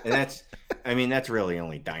 Yes. And that's really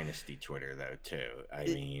only Dynasty Twitter, though, too. I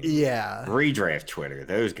mean, yeah. Redraft Twitter,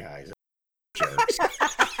 those guys are jerks.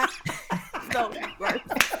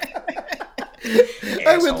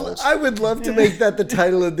 I would love to make that the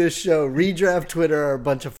title of this show. Redraft Twitter are a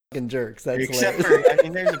bunch of fucking jerks. That's Except for, I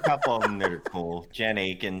mean, there's a couple of them that are cool. Jen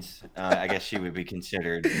Akins, I guess she would be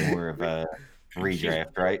considered more of a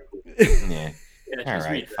redraft, right? Yeah. All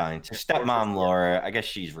right, fine. So stepmom Laura, I guess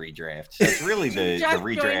she's redraft. So it's really the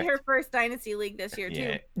redraft. Just joined her first Dynasty League this year,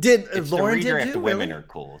 too. Did Lauren the redraft did you? Women really? are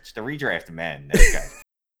cool. It's the redraft men. Those guys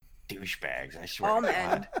douchebags, I swear. All to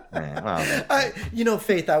men. God. Well,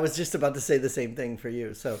 Faith, I was just about to say the same thing for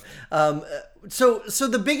you. So, so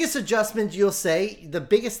the biggest adjustment you'll say, the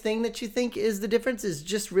biggest thing that you think is the difference is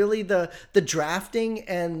just really the drafting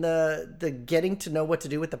and the getting to know what to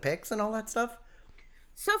do with the picks and all that stuff.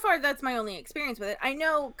 So far, that's my only experience with it. I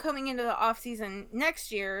know coming into the off season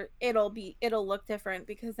next year, it'll look different,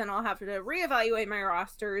 because then I'll have to reevaluate my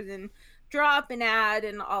rosters and drop and add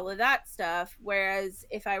and all of that stuff. Whereas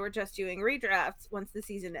if I were just doing redrafts, once the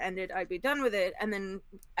season ended, I'd be done with it, and then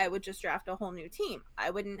I would just draft a whole new team.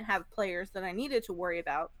 I wouldn't have players that I needed to worry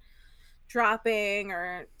about dropping,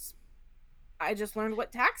 or I just learned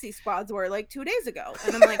what taxi squads were like 2 days ago,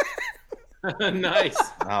 and I'm like, nice.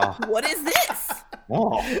 oh. what is this?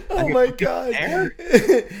 Oh my God.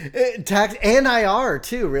 Tax and IR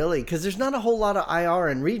too, really, because there's not a whole lot of IR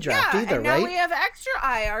and redraft either, and now right? we have extra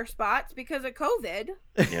IR spots because of COVID.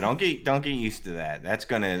 Yeah, don't get used to that. That's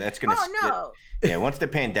gonna. Oh no. Yeah, once the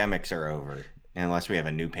pandemics are over, unless we have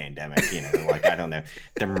a new pandemic, like, I don't know,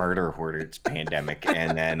 the murder hornets pandemic.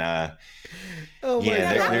 And then,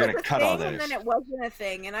 they're going to cut all those. And then it wasn't a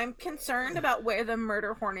thing. And I'm concerned about where the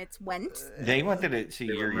murder hornets went. They wanted to see,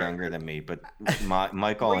 you're younger than me, but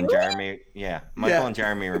Michael and Jeremy, and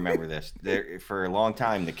Jeremy remember this. For a long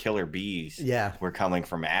time, the killer bees were coming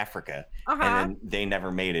from Africa. And then they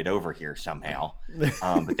never made it over here somehow.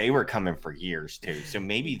 But they were coming for years too. So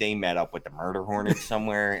maybe they met up with the murder hornets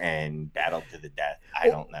somewhere and battled to the death. I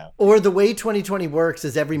don't know. Or the way 2020 works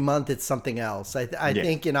is every month it's something else. I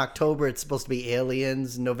think in October it's supposed to be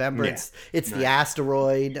aliens. November it's the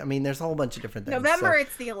asteroid. I mean, there's a whole bunch of different things. November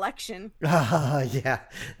it's the election. Yeah,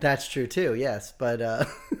 that's true too. Yes, but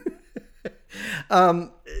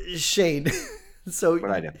Shane. So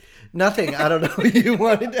what I do? Nothing. I don't know. You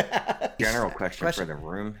wanted to ask. General question for the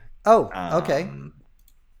room. Oh, okay.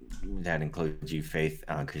 That includes you, Faith,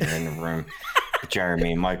 because you're in the room.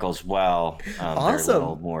 Jeremy and Michael as well. Awesome. They're a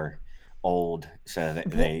little more old, so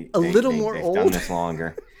they've old. done this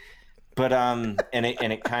longer. But and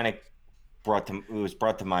it kind of brought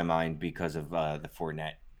to my mind because of the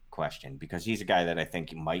Fournette question, because he's a guy that I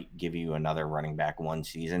think might give you another running back one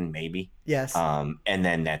season, maybe. Yes. And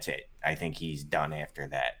then that's it. I think he's done after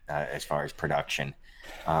that as far as production.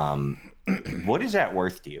 What is that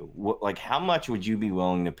worth to you? How much would you be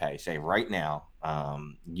willing to pay? Say right now,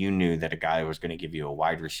 you knew that a guy was going to give you a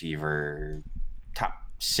wide receiver top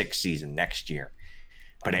 6 season next year,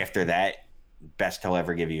 but after that, best he'll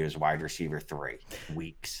ever give you is wide receiver 3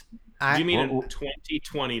 weeks. Do you mean in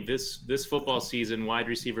 2020, this football season, wide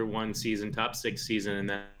receiver 1 season, top 6 season,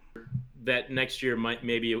 and that next year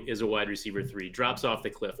maybe is a wide receiver 3, drops off the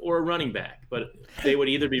cliff, or a running back, but they would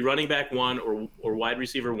either be running back 1 or wide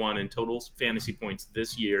receiver 1 in total fantasy points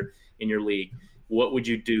this year in your league. What would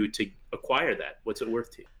you do to acquire that? What's it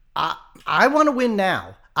worth to you? I want to win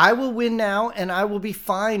now. I will win now, and I will be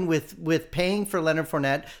fine with paying for Leonard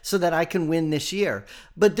Fournette so that I can win this year.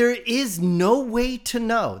 But there is no way to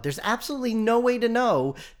know. There's absolutely no way to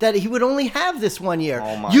know that he would only have this 1 year.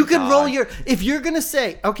 Oh my you could God. roll if you're going to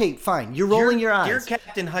say, okay, fine, you're rolling your eyes. You're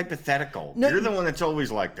Captain Hypothetical. No, you're the one that's always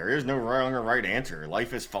like, there is no wrong or right answer.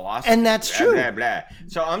 Life is philosophy. And that's blah, true. Blah, blah.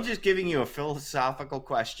 So I'm just giving you a philosophical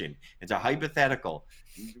question. It's a hypothetical.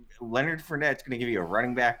 Leonard Fournette's going to give you a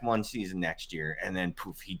running back 1 season next year, and then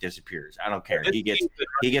poof, he disappears. I don't care. He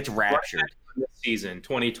gets raptured. This season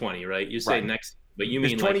 2020, right? You say next, but you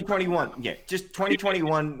mean 2021? Just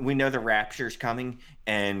 2021. We know the rapture's coming,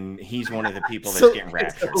 and he's one of the people that's getting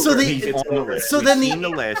raptured. So he's on the list. So We've then seen the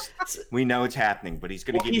list. We know it's happening, but he's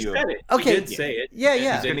going to give you. Okay, he did say it. Yeah.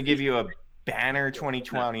 He's going to give you a banner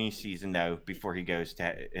 2020 season though before he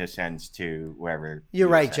ascends to wherever. You're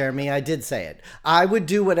right, Jeremy. I did say it. I would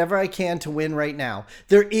do whatever I can to win right now.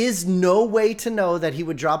 There is no way to know that he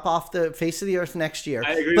would drop off the face of the earth next year.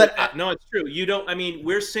 I agree with that. No, it's true. You don't. I mean,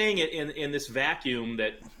 we're saying it in this vacuum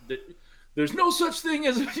that there's no such thing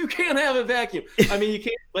as you can't have a vacuum. I mean, you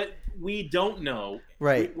can't. But we don't know.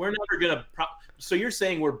 Right. We're never gonna. So you're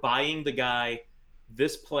saying we're buying the guy,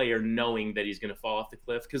 this player, knowing that he's going to fall off the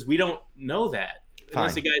cliff, because we don't know that.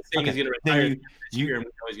 Unless the guy's saying he's going to retire this year, and we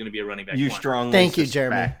know he's going to be a running back. You strongly thank you,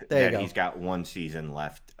 Jeremy. There you go. He's got 1 season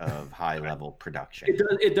left of high level production.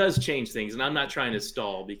 It does change things, and I'm not trying to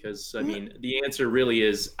stall, because I mean the answer really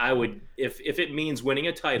is I would, if it means winning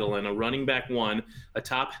a title and a running back 1, a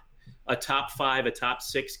top 5, a top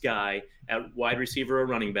 6 guy at wide receiver or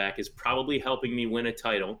running back is probably helping me win a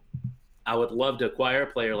title. I would love to acquire a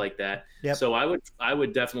player like that. Yep. So I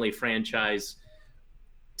would definitely franchise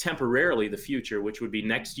temporarily the future, which would be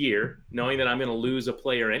next year, knowing that I'm going to lose a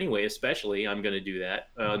player anyway, especially I'm going to do that,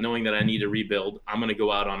 knowing that I need to rebuild. I'm going to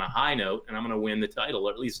go out on a high note, and I'm going to win the title,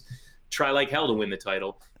 or at least try like hell to win the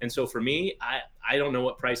title. And so for me, I don't know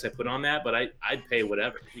what price I put on that, but I'd pay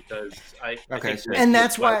whatever, because I think and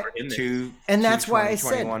that's why that's why I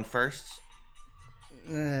said 2021 firsts.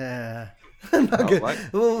 I'm not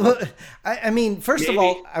good. I mean, first of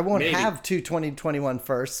all, I won't maybe. have 2 2021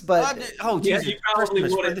 firsts, but Jesus, you probably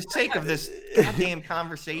Christmas, for would. the sake of this goddamn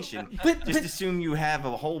conversation, just assume you have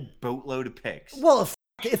a whole boatload of picks. Well,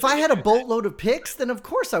 if I had a boatload of picks, then of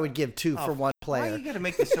course I would give 2 for one Why player. you got to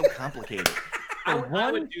make this so complicated? I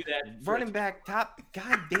would do that. Running back top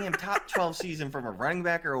 12 season from a running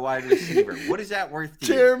back or a wide receiver. What is that worth to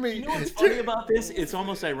you? Jeremy, You know what's funny about this? It's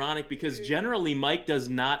almost ironic, because generally Mike does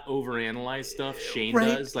not overanalyze stuff. Shane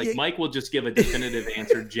does. Like, Mike will just give a definitive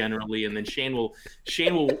answer generally, and then Shane will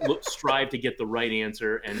strive to get the right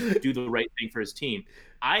answer and do the right thing for his team.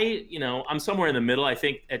 I'm somewhere in the middle. I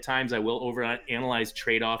think at times I will overanalyze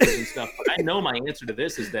trade offers and stuff, but I know my answer to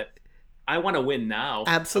this is that I want to win now.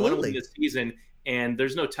 Absolutely. I want to win this season, And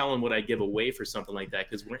there's no telling what I give away for something like that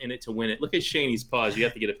because we're in it to win it. Look at Shaney's paws. You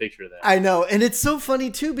have to get a picture of that. I know. And it's so funny,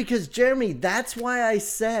 too, because, Jeremy, that's why I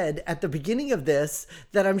said at the beginning of this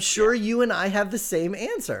that I'm sure you and I have the same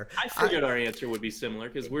answer. I figured our answer would be similar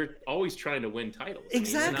because we're always trying to win titles.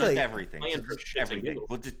 Exactly. I mean, Everything. Everything.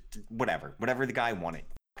 We'll just whatever the guy wanted.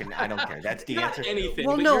 I don't care. That's the answer. Anything.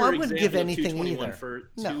 Well, but no, your I wouldn't give example of anything 221 either. For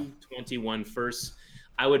No. 221 firsts,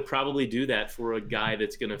 I would probably do that for a guy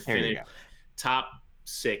that's going to finish top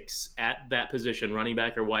 6 at that position, running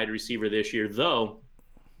back or wide receiver this year, though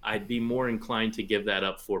I'd be more inclined to give that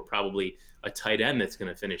up for probably a tight end that's going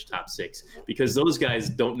to finish top 6 because those guys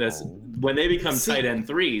don't necessarily, when they become tight end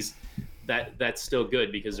 3s, that's still good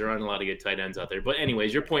because there aren't a lot of good tight ends out there. But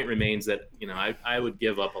anyways, your point remains that, I would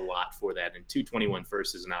give up a lot for that, and 221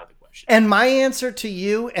 first is not out of the question. And my answer to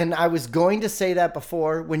you, and I was going to say that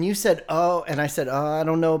before, when you said, and I said, I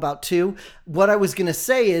don't know about 2, what I was going to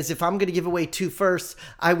say is if I'm going to give away 2 firsts,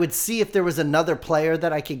 I would see if there was another player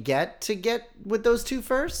that I could get with those 2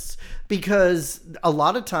 firsts, because a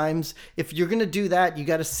lot of times if you're going to do that, you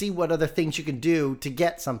got to see what other things you can do to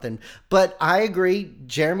get something. But I agree.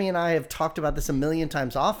 Jeremy and I have talked about this a million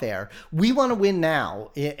times off air. We want to win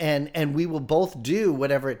now, and we will both do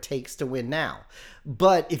whatever it takes to win now.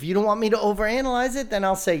 But if you don't want me to overanalyze it, then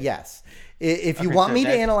I'll say yes. If you want me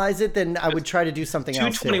to analyze it, then I would try to do something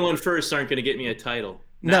else. 221 firsts aren't going to get me a title.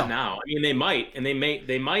 Not now. I mean, they might, and they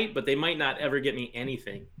might, but they might not ever get me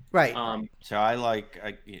anything. Right. So I like,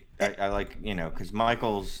 because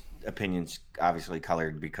Michael's opinion's obviously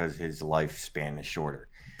colored because his lifespan is shorter.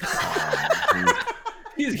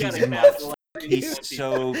 He's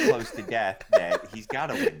so close to death that he's got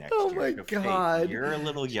to win next year. Oh my God. You're a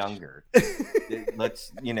little younger. Let's,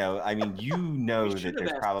 that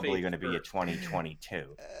there's probably going to be a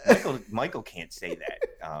 2022. Michael can't say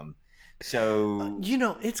that. So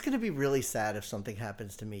it's going to be really sad if something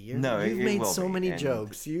happens to me. You've it made will so be. many And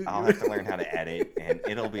jokes. I'll have to learn how to edit, and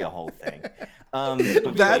it'll be a whole thing.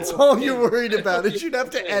 That's all you're worried about. Is you'd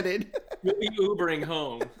have to edit. You'll be Ubering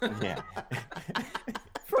home. Yeah.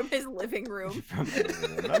 From his living room.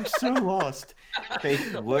 I'm so lost.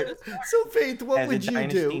 Faith, what would you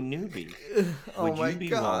do? Newbie, Oh would my you be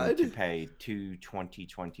God. willing to pay 2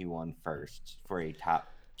 2021 firsts for a top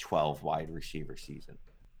 12 wide receiver season?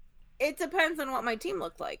 It depends on what my team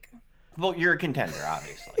looked like. Well, you're a contender,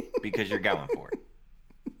 obviously, because you're going for it.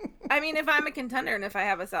 I mean, if I'm a contender and if I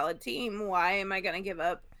have a solid team, why am I going to give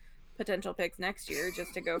up potential picks next year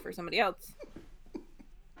just to go for somebody else?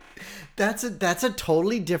 That's a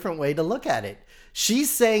totally different way to look at it. She's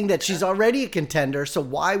saying that she's already a contender, so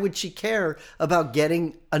why would she care about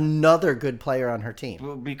getting another good player on her team?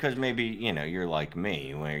 Well, because maybe, you're like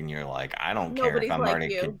me, when you're like, I don't care Nobody's if I'm like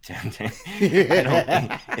already you. contender. I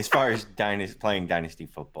don't, as far as playing Dynasty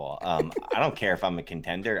football, I don't care if I'm a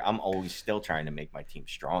contender. I'm always still trying to make my team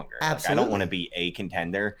stronger. Absolutely. Like, I don't want to be a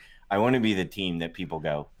contender. I want to be the team that people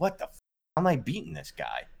go, what the how am I beating this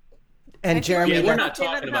guy? And Jeremy, we're not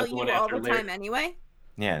talking about you going all after the Larry. time anyway.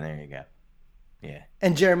 Yeah, there you go. Yeah.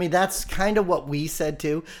 And Jeremy, that's kind of what we said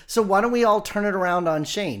too. So why don't we all turn it around on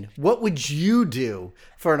Shane? What would you do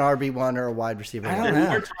for an RB1 or a wide receiver? I don't know.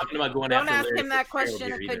 We're talking about going Don't after ask Larry him that Fitzgerald question.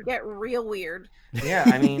 here It either. could get real weird. Yeah,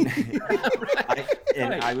 I mean,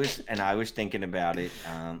 I was thinking about it.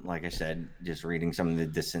 Like I said, just reading some of the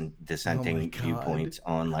dissenting viewpoints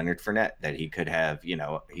on Leonard Fournette, that he could have,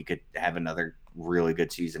 he could have another really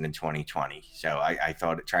good season in 2020. So I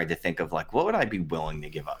tried to think of like, what would I be willing to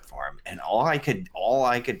give up for him? And all I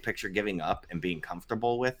could picture giving up and being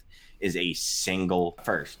comfortable with is a single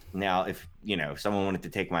first. Now, if someone wanted to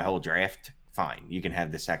take my whole draft, fine, you can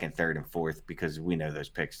have the second, third, and fourth, because we know those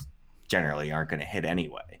picks generally aren't going to hit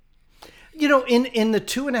anyway. In the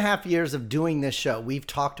 2.5 years of doing this show, we've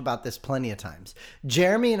talked about this plenty of times.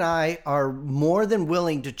 Jeremy and I are more than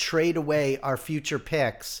willing to trade away our future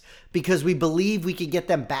picks because we believe we could get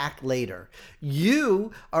them back later.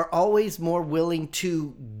 You are always more willing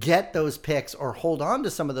to get those picks or hold on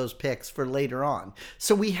to some of those picks for later on.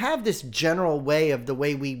 So we have this general way of the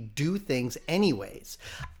way we do things anyways.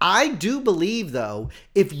 I do believe, though,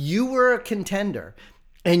 if you were a contender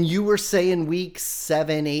and you were saying week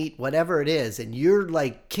 7, 8, whatever it is, and you're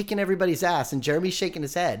like kicking everybody's ass and Jeremy's shaking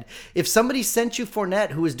his head, if somebody sent you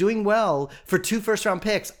Fournette who was doing well for 2 first-round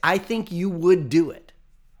picks, I think you would do it.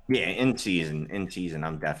 Yeah, in season,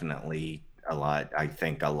 I'm definitely a lot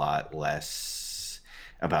less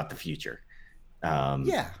about the future.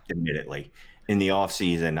 Admittedly. In the off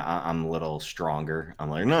season, I'm a little stronger. I'm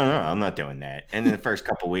like, no, I'm not doing that. And in the first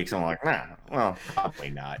couple of weeks, I'm like, nah, well, probably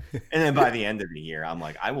not. And then by the end of the year, I'm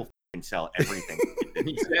like, I will sell everything.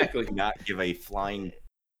 Exactly. Not give a flying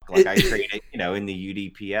Like I traded, in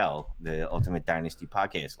the UDPL, the Ultimate Dynasty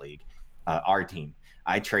Podcast League, our team.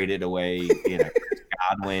 I traded away, Chris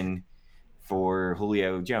Godwin for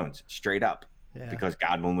Julio Jones straight up because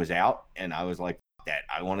Godwin was out, and I was like, "That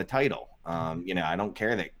I want a title." I don't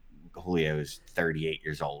care that Julio is 38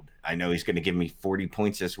 years old. I know he's going to give me 40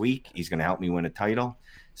 points this week. He's going to help me win a title.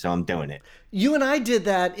 So I'm doing it. You and I did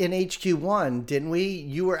that in HQ1, didn't we?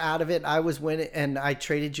 You were out of it. I was winning, and I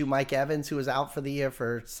traded you Mike Evans, who was out for the year,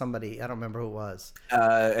 for somebody. I don't remember who it was.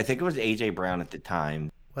 I think it was AJ Brown at the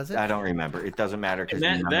time. Was it? I don't remember. It doesn't matter. And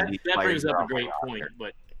that brings up a great point.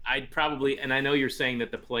 But I'd probably, and I know you're saying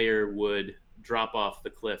that the player would drop off the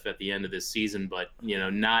cliff at the end of this season, but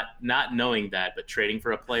not knowing that, but trading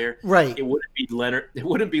for a player, right? It wouldn't be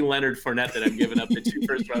Leonard Fournette that I'm giving up the 2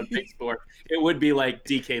 first-round picks for. It would be like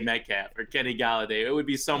DK Metcalf or Kenny Galladay. It would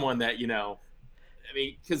be someone that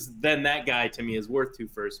because then that guy to me is worth 2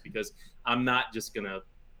 firsts, because I'm not just gonna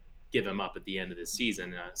give him up at the end of the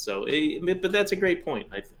season. But that's a great point.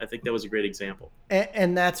 I think that was a great example.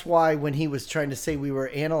 And that's why when he was trying to say we were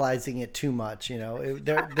analyzing it too much,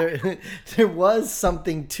 there was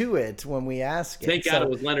something to it when we asked it. Thank God it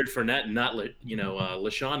was Leonard Fournette and not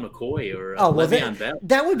LaShawn McCoy or Le'Veon Bell.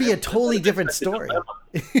 That would be a totally different story.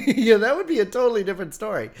 Yeah, that would be a totally different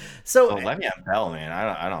story. So Le'Veon Bell, man,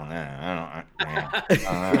 I don't know.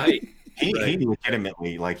 Right. He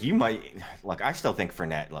legitimately, you might, I still think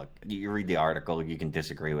Fournette, you read the article, you can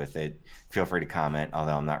disagree with it. Feel free to comment,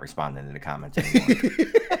 although I'm not responding to the comments anymore.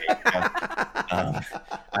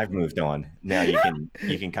 I've moved on. Now you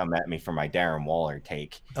can come at me for my Darren Waller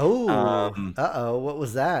take. Oh, what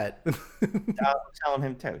was that? I'm telling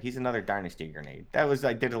him too. He's another Dynasty grenade.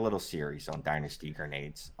 I did a little series on Dynasty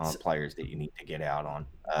grenades on players that you need to get out on.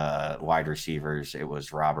 Wide receivers, it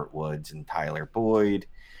was Robert Woods and Tyler Boyd.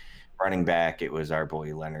 Running back, it was our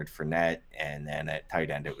boy Leonard Fournette, and then at tight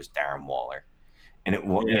end, it was Darren Waller. And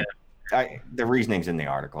the reasoning's in the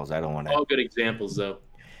articles. I don't want to. All good examples, though.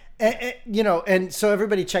 And so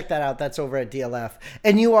everybody check that out. That's over at DLF.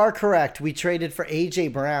 And you are correct. We traded for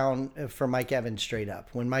AJ Brown for Mike Evans straight up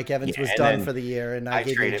when Mike Evans was done for the year, and I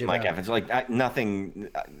traded AJ Mike Brown. Evans. Nothing.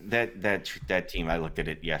 That team. I looked at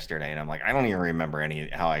it yesterday, and I'm like, I don't even remember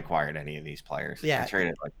how I acquired any of these players. Yeah, I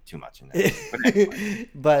traded too much in that.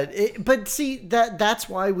 But see that's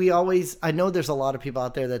why we always. I know there's a lot of people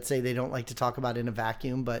out there that say they don't like to talk about in a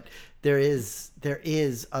vacuum, but there is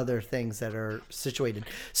other things that are situated.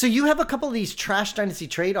 So you have a couple of these Trash Dynasty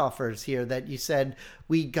trade offers here that you said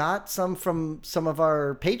we got some from some of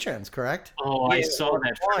our patrons, correct? Oh, I saw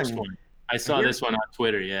that first one. I saw this one on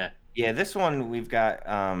Twitter, yeah. Yeah, this one we've got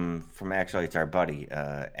from, actually, it's our buddy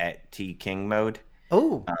at T King Mode.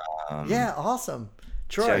 Oh, yeah, awesome.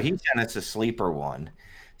 Troy. So he sent us a sleeper one.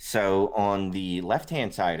 So on the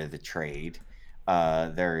left-hand side of the trade,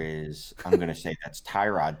 there is, I'm going to say that's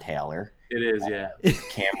Tyrod Taylor. It is, yeah.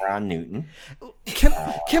 Cameron Newton.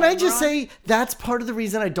 Can I just say that's part of the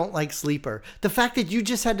reason I don't like Sleeper. The fact that you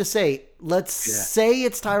just had to say, say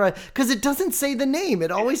it's Tyrod, because it doesn't say the name.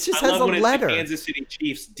 It always just has a letter. It's the Kansas City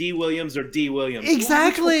Chiefs, D. Williams or D. Williams.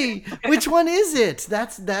 Exactly. Which one is it?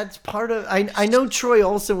 That's part of. I know Troy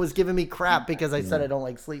Olsen was giving me crap because I said I don't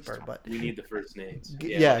like Sleeper, but we need the first names.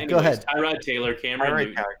 Yeah, anyways, go ahead. Tyrod Taylor,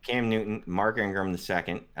 Cam Newton, Mark Ingram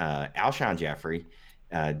II, Alshon Jeffrey.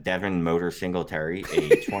 Devin Motor Singletary, a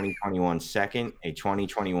 2021 second, a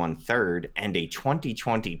 2021 third, and a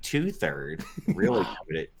 2022 third. Really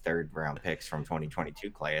good third-round picks from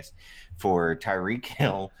 2022 class for Tyreek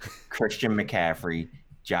Hill, Christian McCaffrey,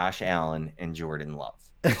 Josh Allen, and Jordan Love.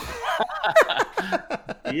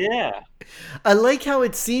 Yeah. I like how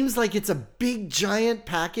it seems like it's a big giant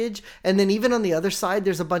package, and then even on the other side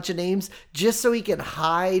there's a bunch of names just so he can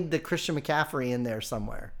hide the Christian McCaffrey in there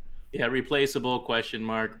somewhere. Yeah, replaceable, ?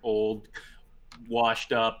 Old,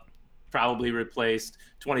 washed up, probably replaced.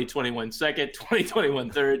 2021 second,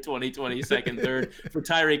 2021 third, 2020 second, third for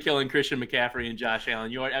Tyreek Hill and Christian McCaffrey and Josh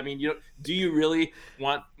Allen. Do you really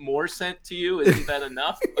want more sent to you? Isn't that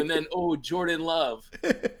enough? And then Jordan Love.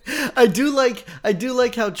 I do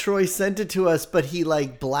like how Troy sent it to us, but he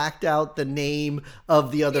blacked out the name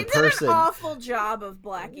of the other person. An awful job of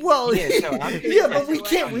blacking. Well, but we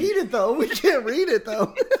can't read it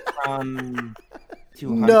though.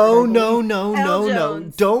 200. No.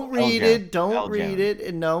 Jones. Don't read Jones. it. Don't L. read Jones. it.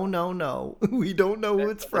 And no. We don't know who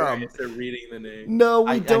it's from. They're reading the name. No,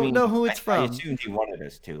 we I don't mean, know who it's I from. assumed he wanted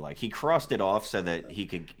us to. Like, he crossed it off so that he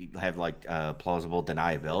could have, like, plausible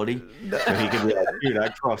deniability. So he could be like, dude, I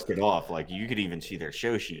crossed it off. Like, you could even see their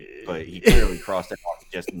show sheet. But he clearly crossed it off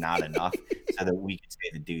just not enough so that we could say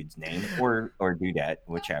the dude's name or do that,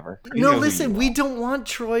 whichever. You know No, who listen, you we are. don't want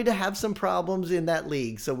Troy to have some problems in that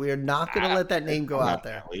league, so we are not going to let that name go I'm out not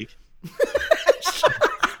there. in that league.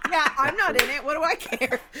 Yeah, I'm not in it. What do I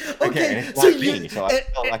care? Okay, and it's not me, so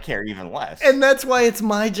I care even less. And that's why it's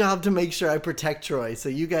my job to make sure I protect Troy, so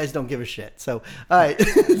you guys don't give a shit. So, all right.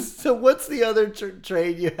 So what's the other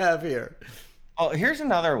trade you have here? Oh, here's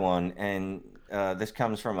another one, and this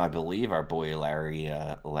comes from, I believe, our boy Larry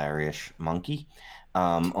Larryish Monkey.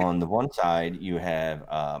 On the one side, you have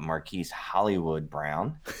Marquise Hollywood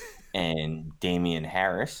Brown and Damian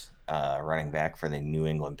Harris, running back for the New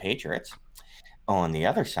England Patriots. On the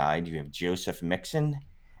other side, you have Joseph Mixon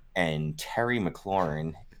and Terry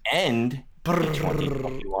McLaurin and the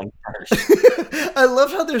 2021 first. I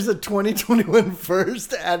love how there's a 2021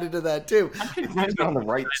 first added to that, too. He's on the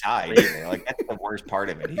right side. Either. Like, that's the worst part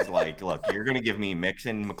of it. He's like, look, you're going to give me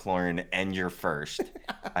Mixon, McLaurin, and your first.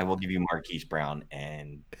 I will give you Marquise Brown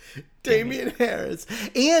and Damian Harris.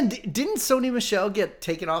 And didn't Sony Michel get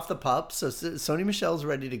taken off the pup? So Sony Michel's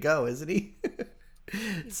ready to go, isn't he?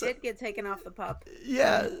 He did get taken off the pup.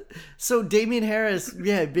 Yeah. So Damian Harris,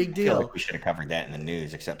 yeah, big I feel deal. like we should have covered that in the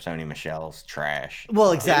news, except Sony Michel's trash.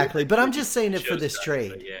 Well, exactly. But I'm just saying it for this Showstopper, trade.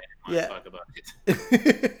 but yeah, Yeah. talk about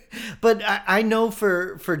it. But I know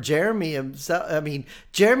for Jeremy himself, I mean,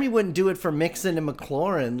 Jeremy wouldn't do it for Mixon and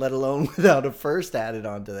McLaurin, let alone without a first added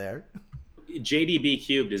onto there. JDB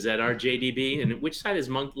cubed, is that our JDB? And which side is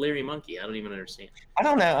Larry Monkey? I don't even understand. I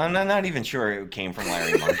don't know. I'm not even sure it came from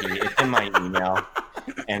Larry Monkey. It's in my email.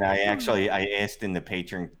 And I asked in the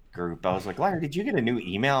patron group, I was like, Larry, did you get a new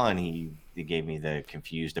email? And he gave me the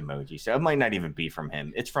confused emoji. So it might not even be from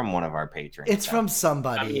him. It's from one of our patrons. It's from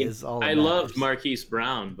somebody. I mean, is all. I that loved matters. Marquise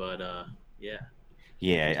Brown, but yeah.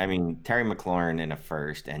 Yeah, I mean, Terry McLaurin in a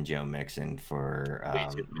first and Joe Mixon for Way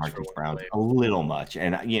too much for Marquise one Brown. player. A little much.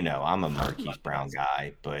 And, I'm a Marquise Brown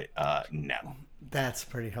guy, but no. That's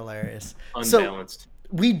pretty hilarious. Unbalanced. So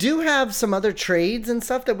we do have some other trades and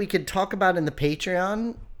stuff that we could talk about in the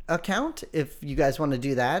Patreon account if you guys want to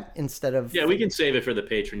do that instead of. Yeah, we can save it for the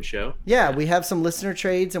patron show. Yeah, we have some listener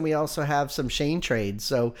trades and we also have some Shane trades.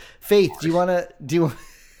 So Faith, do you want to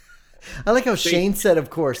I like how Shane said, of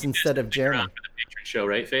course, instead of Stick around Jeremy. for the patron show,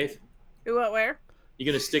 right, Faith? Who, what, where? You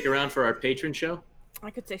gonna stick around for our patron show? I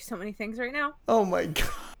could say so many things right now. Oh my God.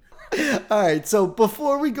 All right, so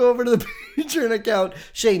before we go over to the Patreon account,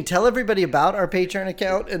 Shane, tell everybody about our Patreon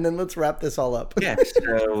account, and then let's wrap this all up. Yeah,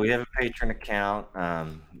 so we have a patron account.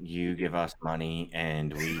 You give us money,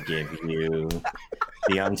 and we give you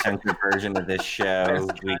the uncensored version of this show.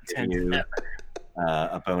 We give you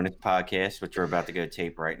a bonus podcast, which we're about to go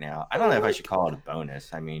tape right now. I don't know if I should call it a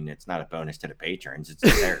bonus. I mean, it's not a bonus to the patrons; it's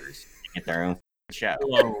theirs. They get their own show.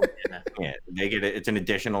 Oh, yeah. Yeah, they get it. It's an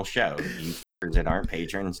additional show. You that aren't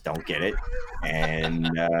patrons don't get it, and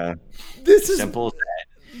This is simple as that.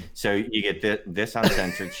 So you get this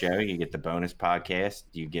uncensored show, you get the bonus podcast,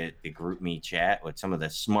 you get the group me chat with some of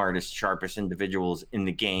the smartest, sharpest individuals in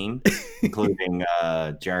the game, including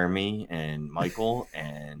Jeremy and Michael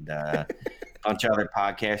and a bunch of other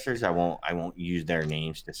podcasters. I won't use their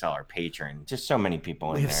names to sell our patron. Just so many people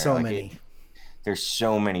in we have there. so Like, many. there's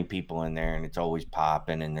so many people in there, and it's always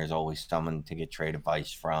popping, and there's always someone to get trade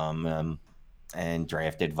advice from. And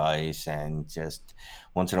draft advice, and just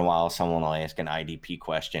once in a while someone will ask an IDP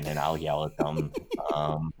question and I'll yell at them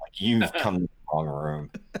like, you've come to the wrong room.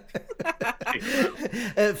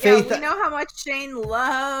 Faith, Yeah, we know how much Shane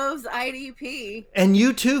loves IDP. and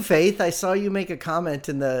you too, Faith. I saw you make a comment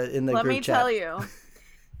in the Let group me chat. tell you,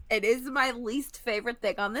 it is my least favorite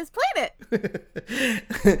thing on this planet.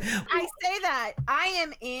 I say that I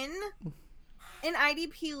am in an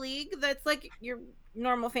IDP league that's like your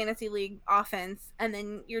normal fantasy league offense, and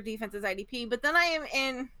then your defense is IDP. But then I am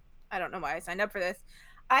in, I don't know why I signed up for this.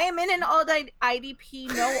 I am in an all IDP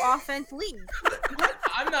no offense league.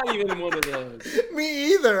 I'm not even in one of those.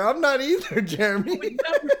 Me either. I'm not either, Jeremy. We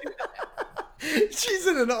never do that. She's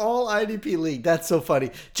in an all IDP league. That's so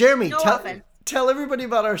funny. Jeremy, No tell, offense. tell everybody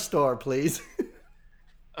about our store, please.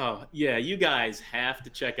 Oh, yeah, you guys have to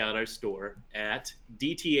check out our store at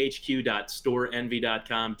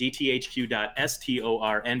dthq.storeenvy.com,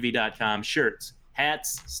 dthq.storeenvy.com. Shirts,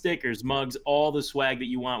 hats, stickers, mugs, all the swag that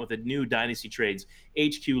you want with the new Dynasty Trades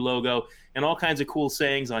HQ logo, and all kinds of cool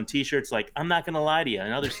sayings on t-shirts like, I'm not going to lie to you,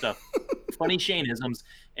 and other stuff funny Shaneisms,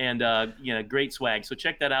 and great swag. So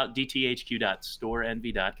check that out,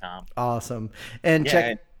 dthq.storeenvy.com. Awesome. And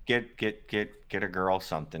check. Get a girl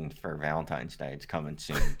something for Valentine's Day. It's coming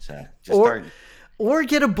soon. So just or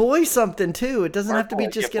get a boy something too. It doesn't have to be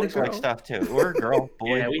just get a girl. Like stuff too, or a girl,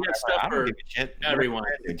 boy. Yeah, we have stuff for everyone.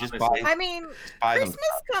 Just buy. I mean, buy Christmas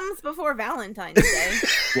comes before Valentine's Day.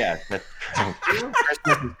 Yeah, Christmas is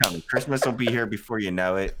coming. Christmas will be here before you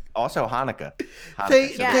know it. Also, Hanukkah.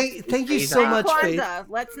 Thank you so much, Faith.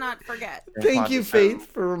 Let's not forget. Thank you,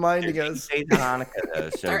 Faith, for reminding us. Days of Hanukkah,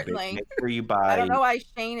 though, so Certainly. make sure you buy. I don't know why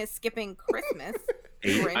Shane is skipping Christmas.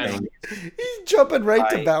 He's jumping right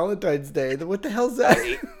to Valentine's Day. What the hell's that?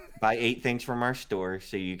 Buy 8 things from our store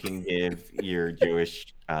so you can give your Jewish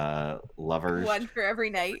lovers one for every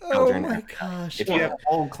night. Oh my gosh! If you have a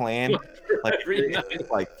whole clan, like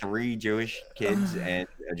 3 Jewish kids and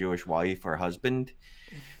a Jewish wife or husband,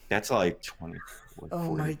 that's like 20.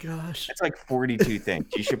 Oh my gosh! That's like 42 things.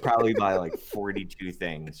 You should probably buy like 42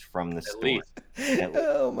 things from the store. Least.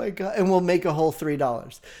 Oh my god! And we'll make a whole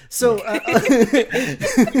 $3. So.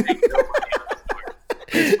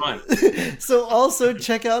 It's fun. So also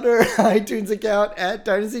check out our iTunes account at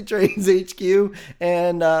Dynasty Trades HQ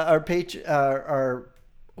and our page.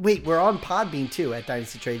 We're on Podbean too at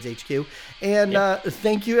Dynasty Trades HQ. And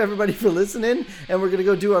thank you everybody for listening. And we're gonna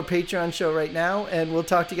go do our Patreon show right now. And we'll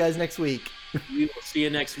talk to you guys next week. We will see you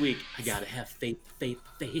next week. I gotta have faith.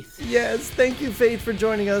 Yes, thank you, Faith, for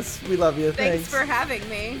joining us. We love you. Thanks for having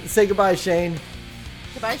me. Say goodbye, Shane.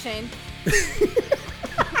 Goodbye, Shane.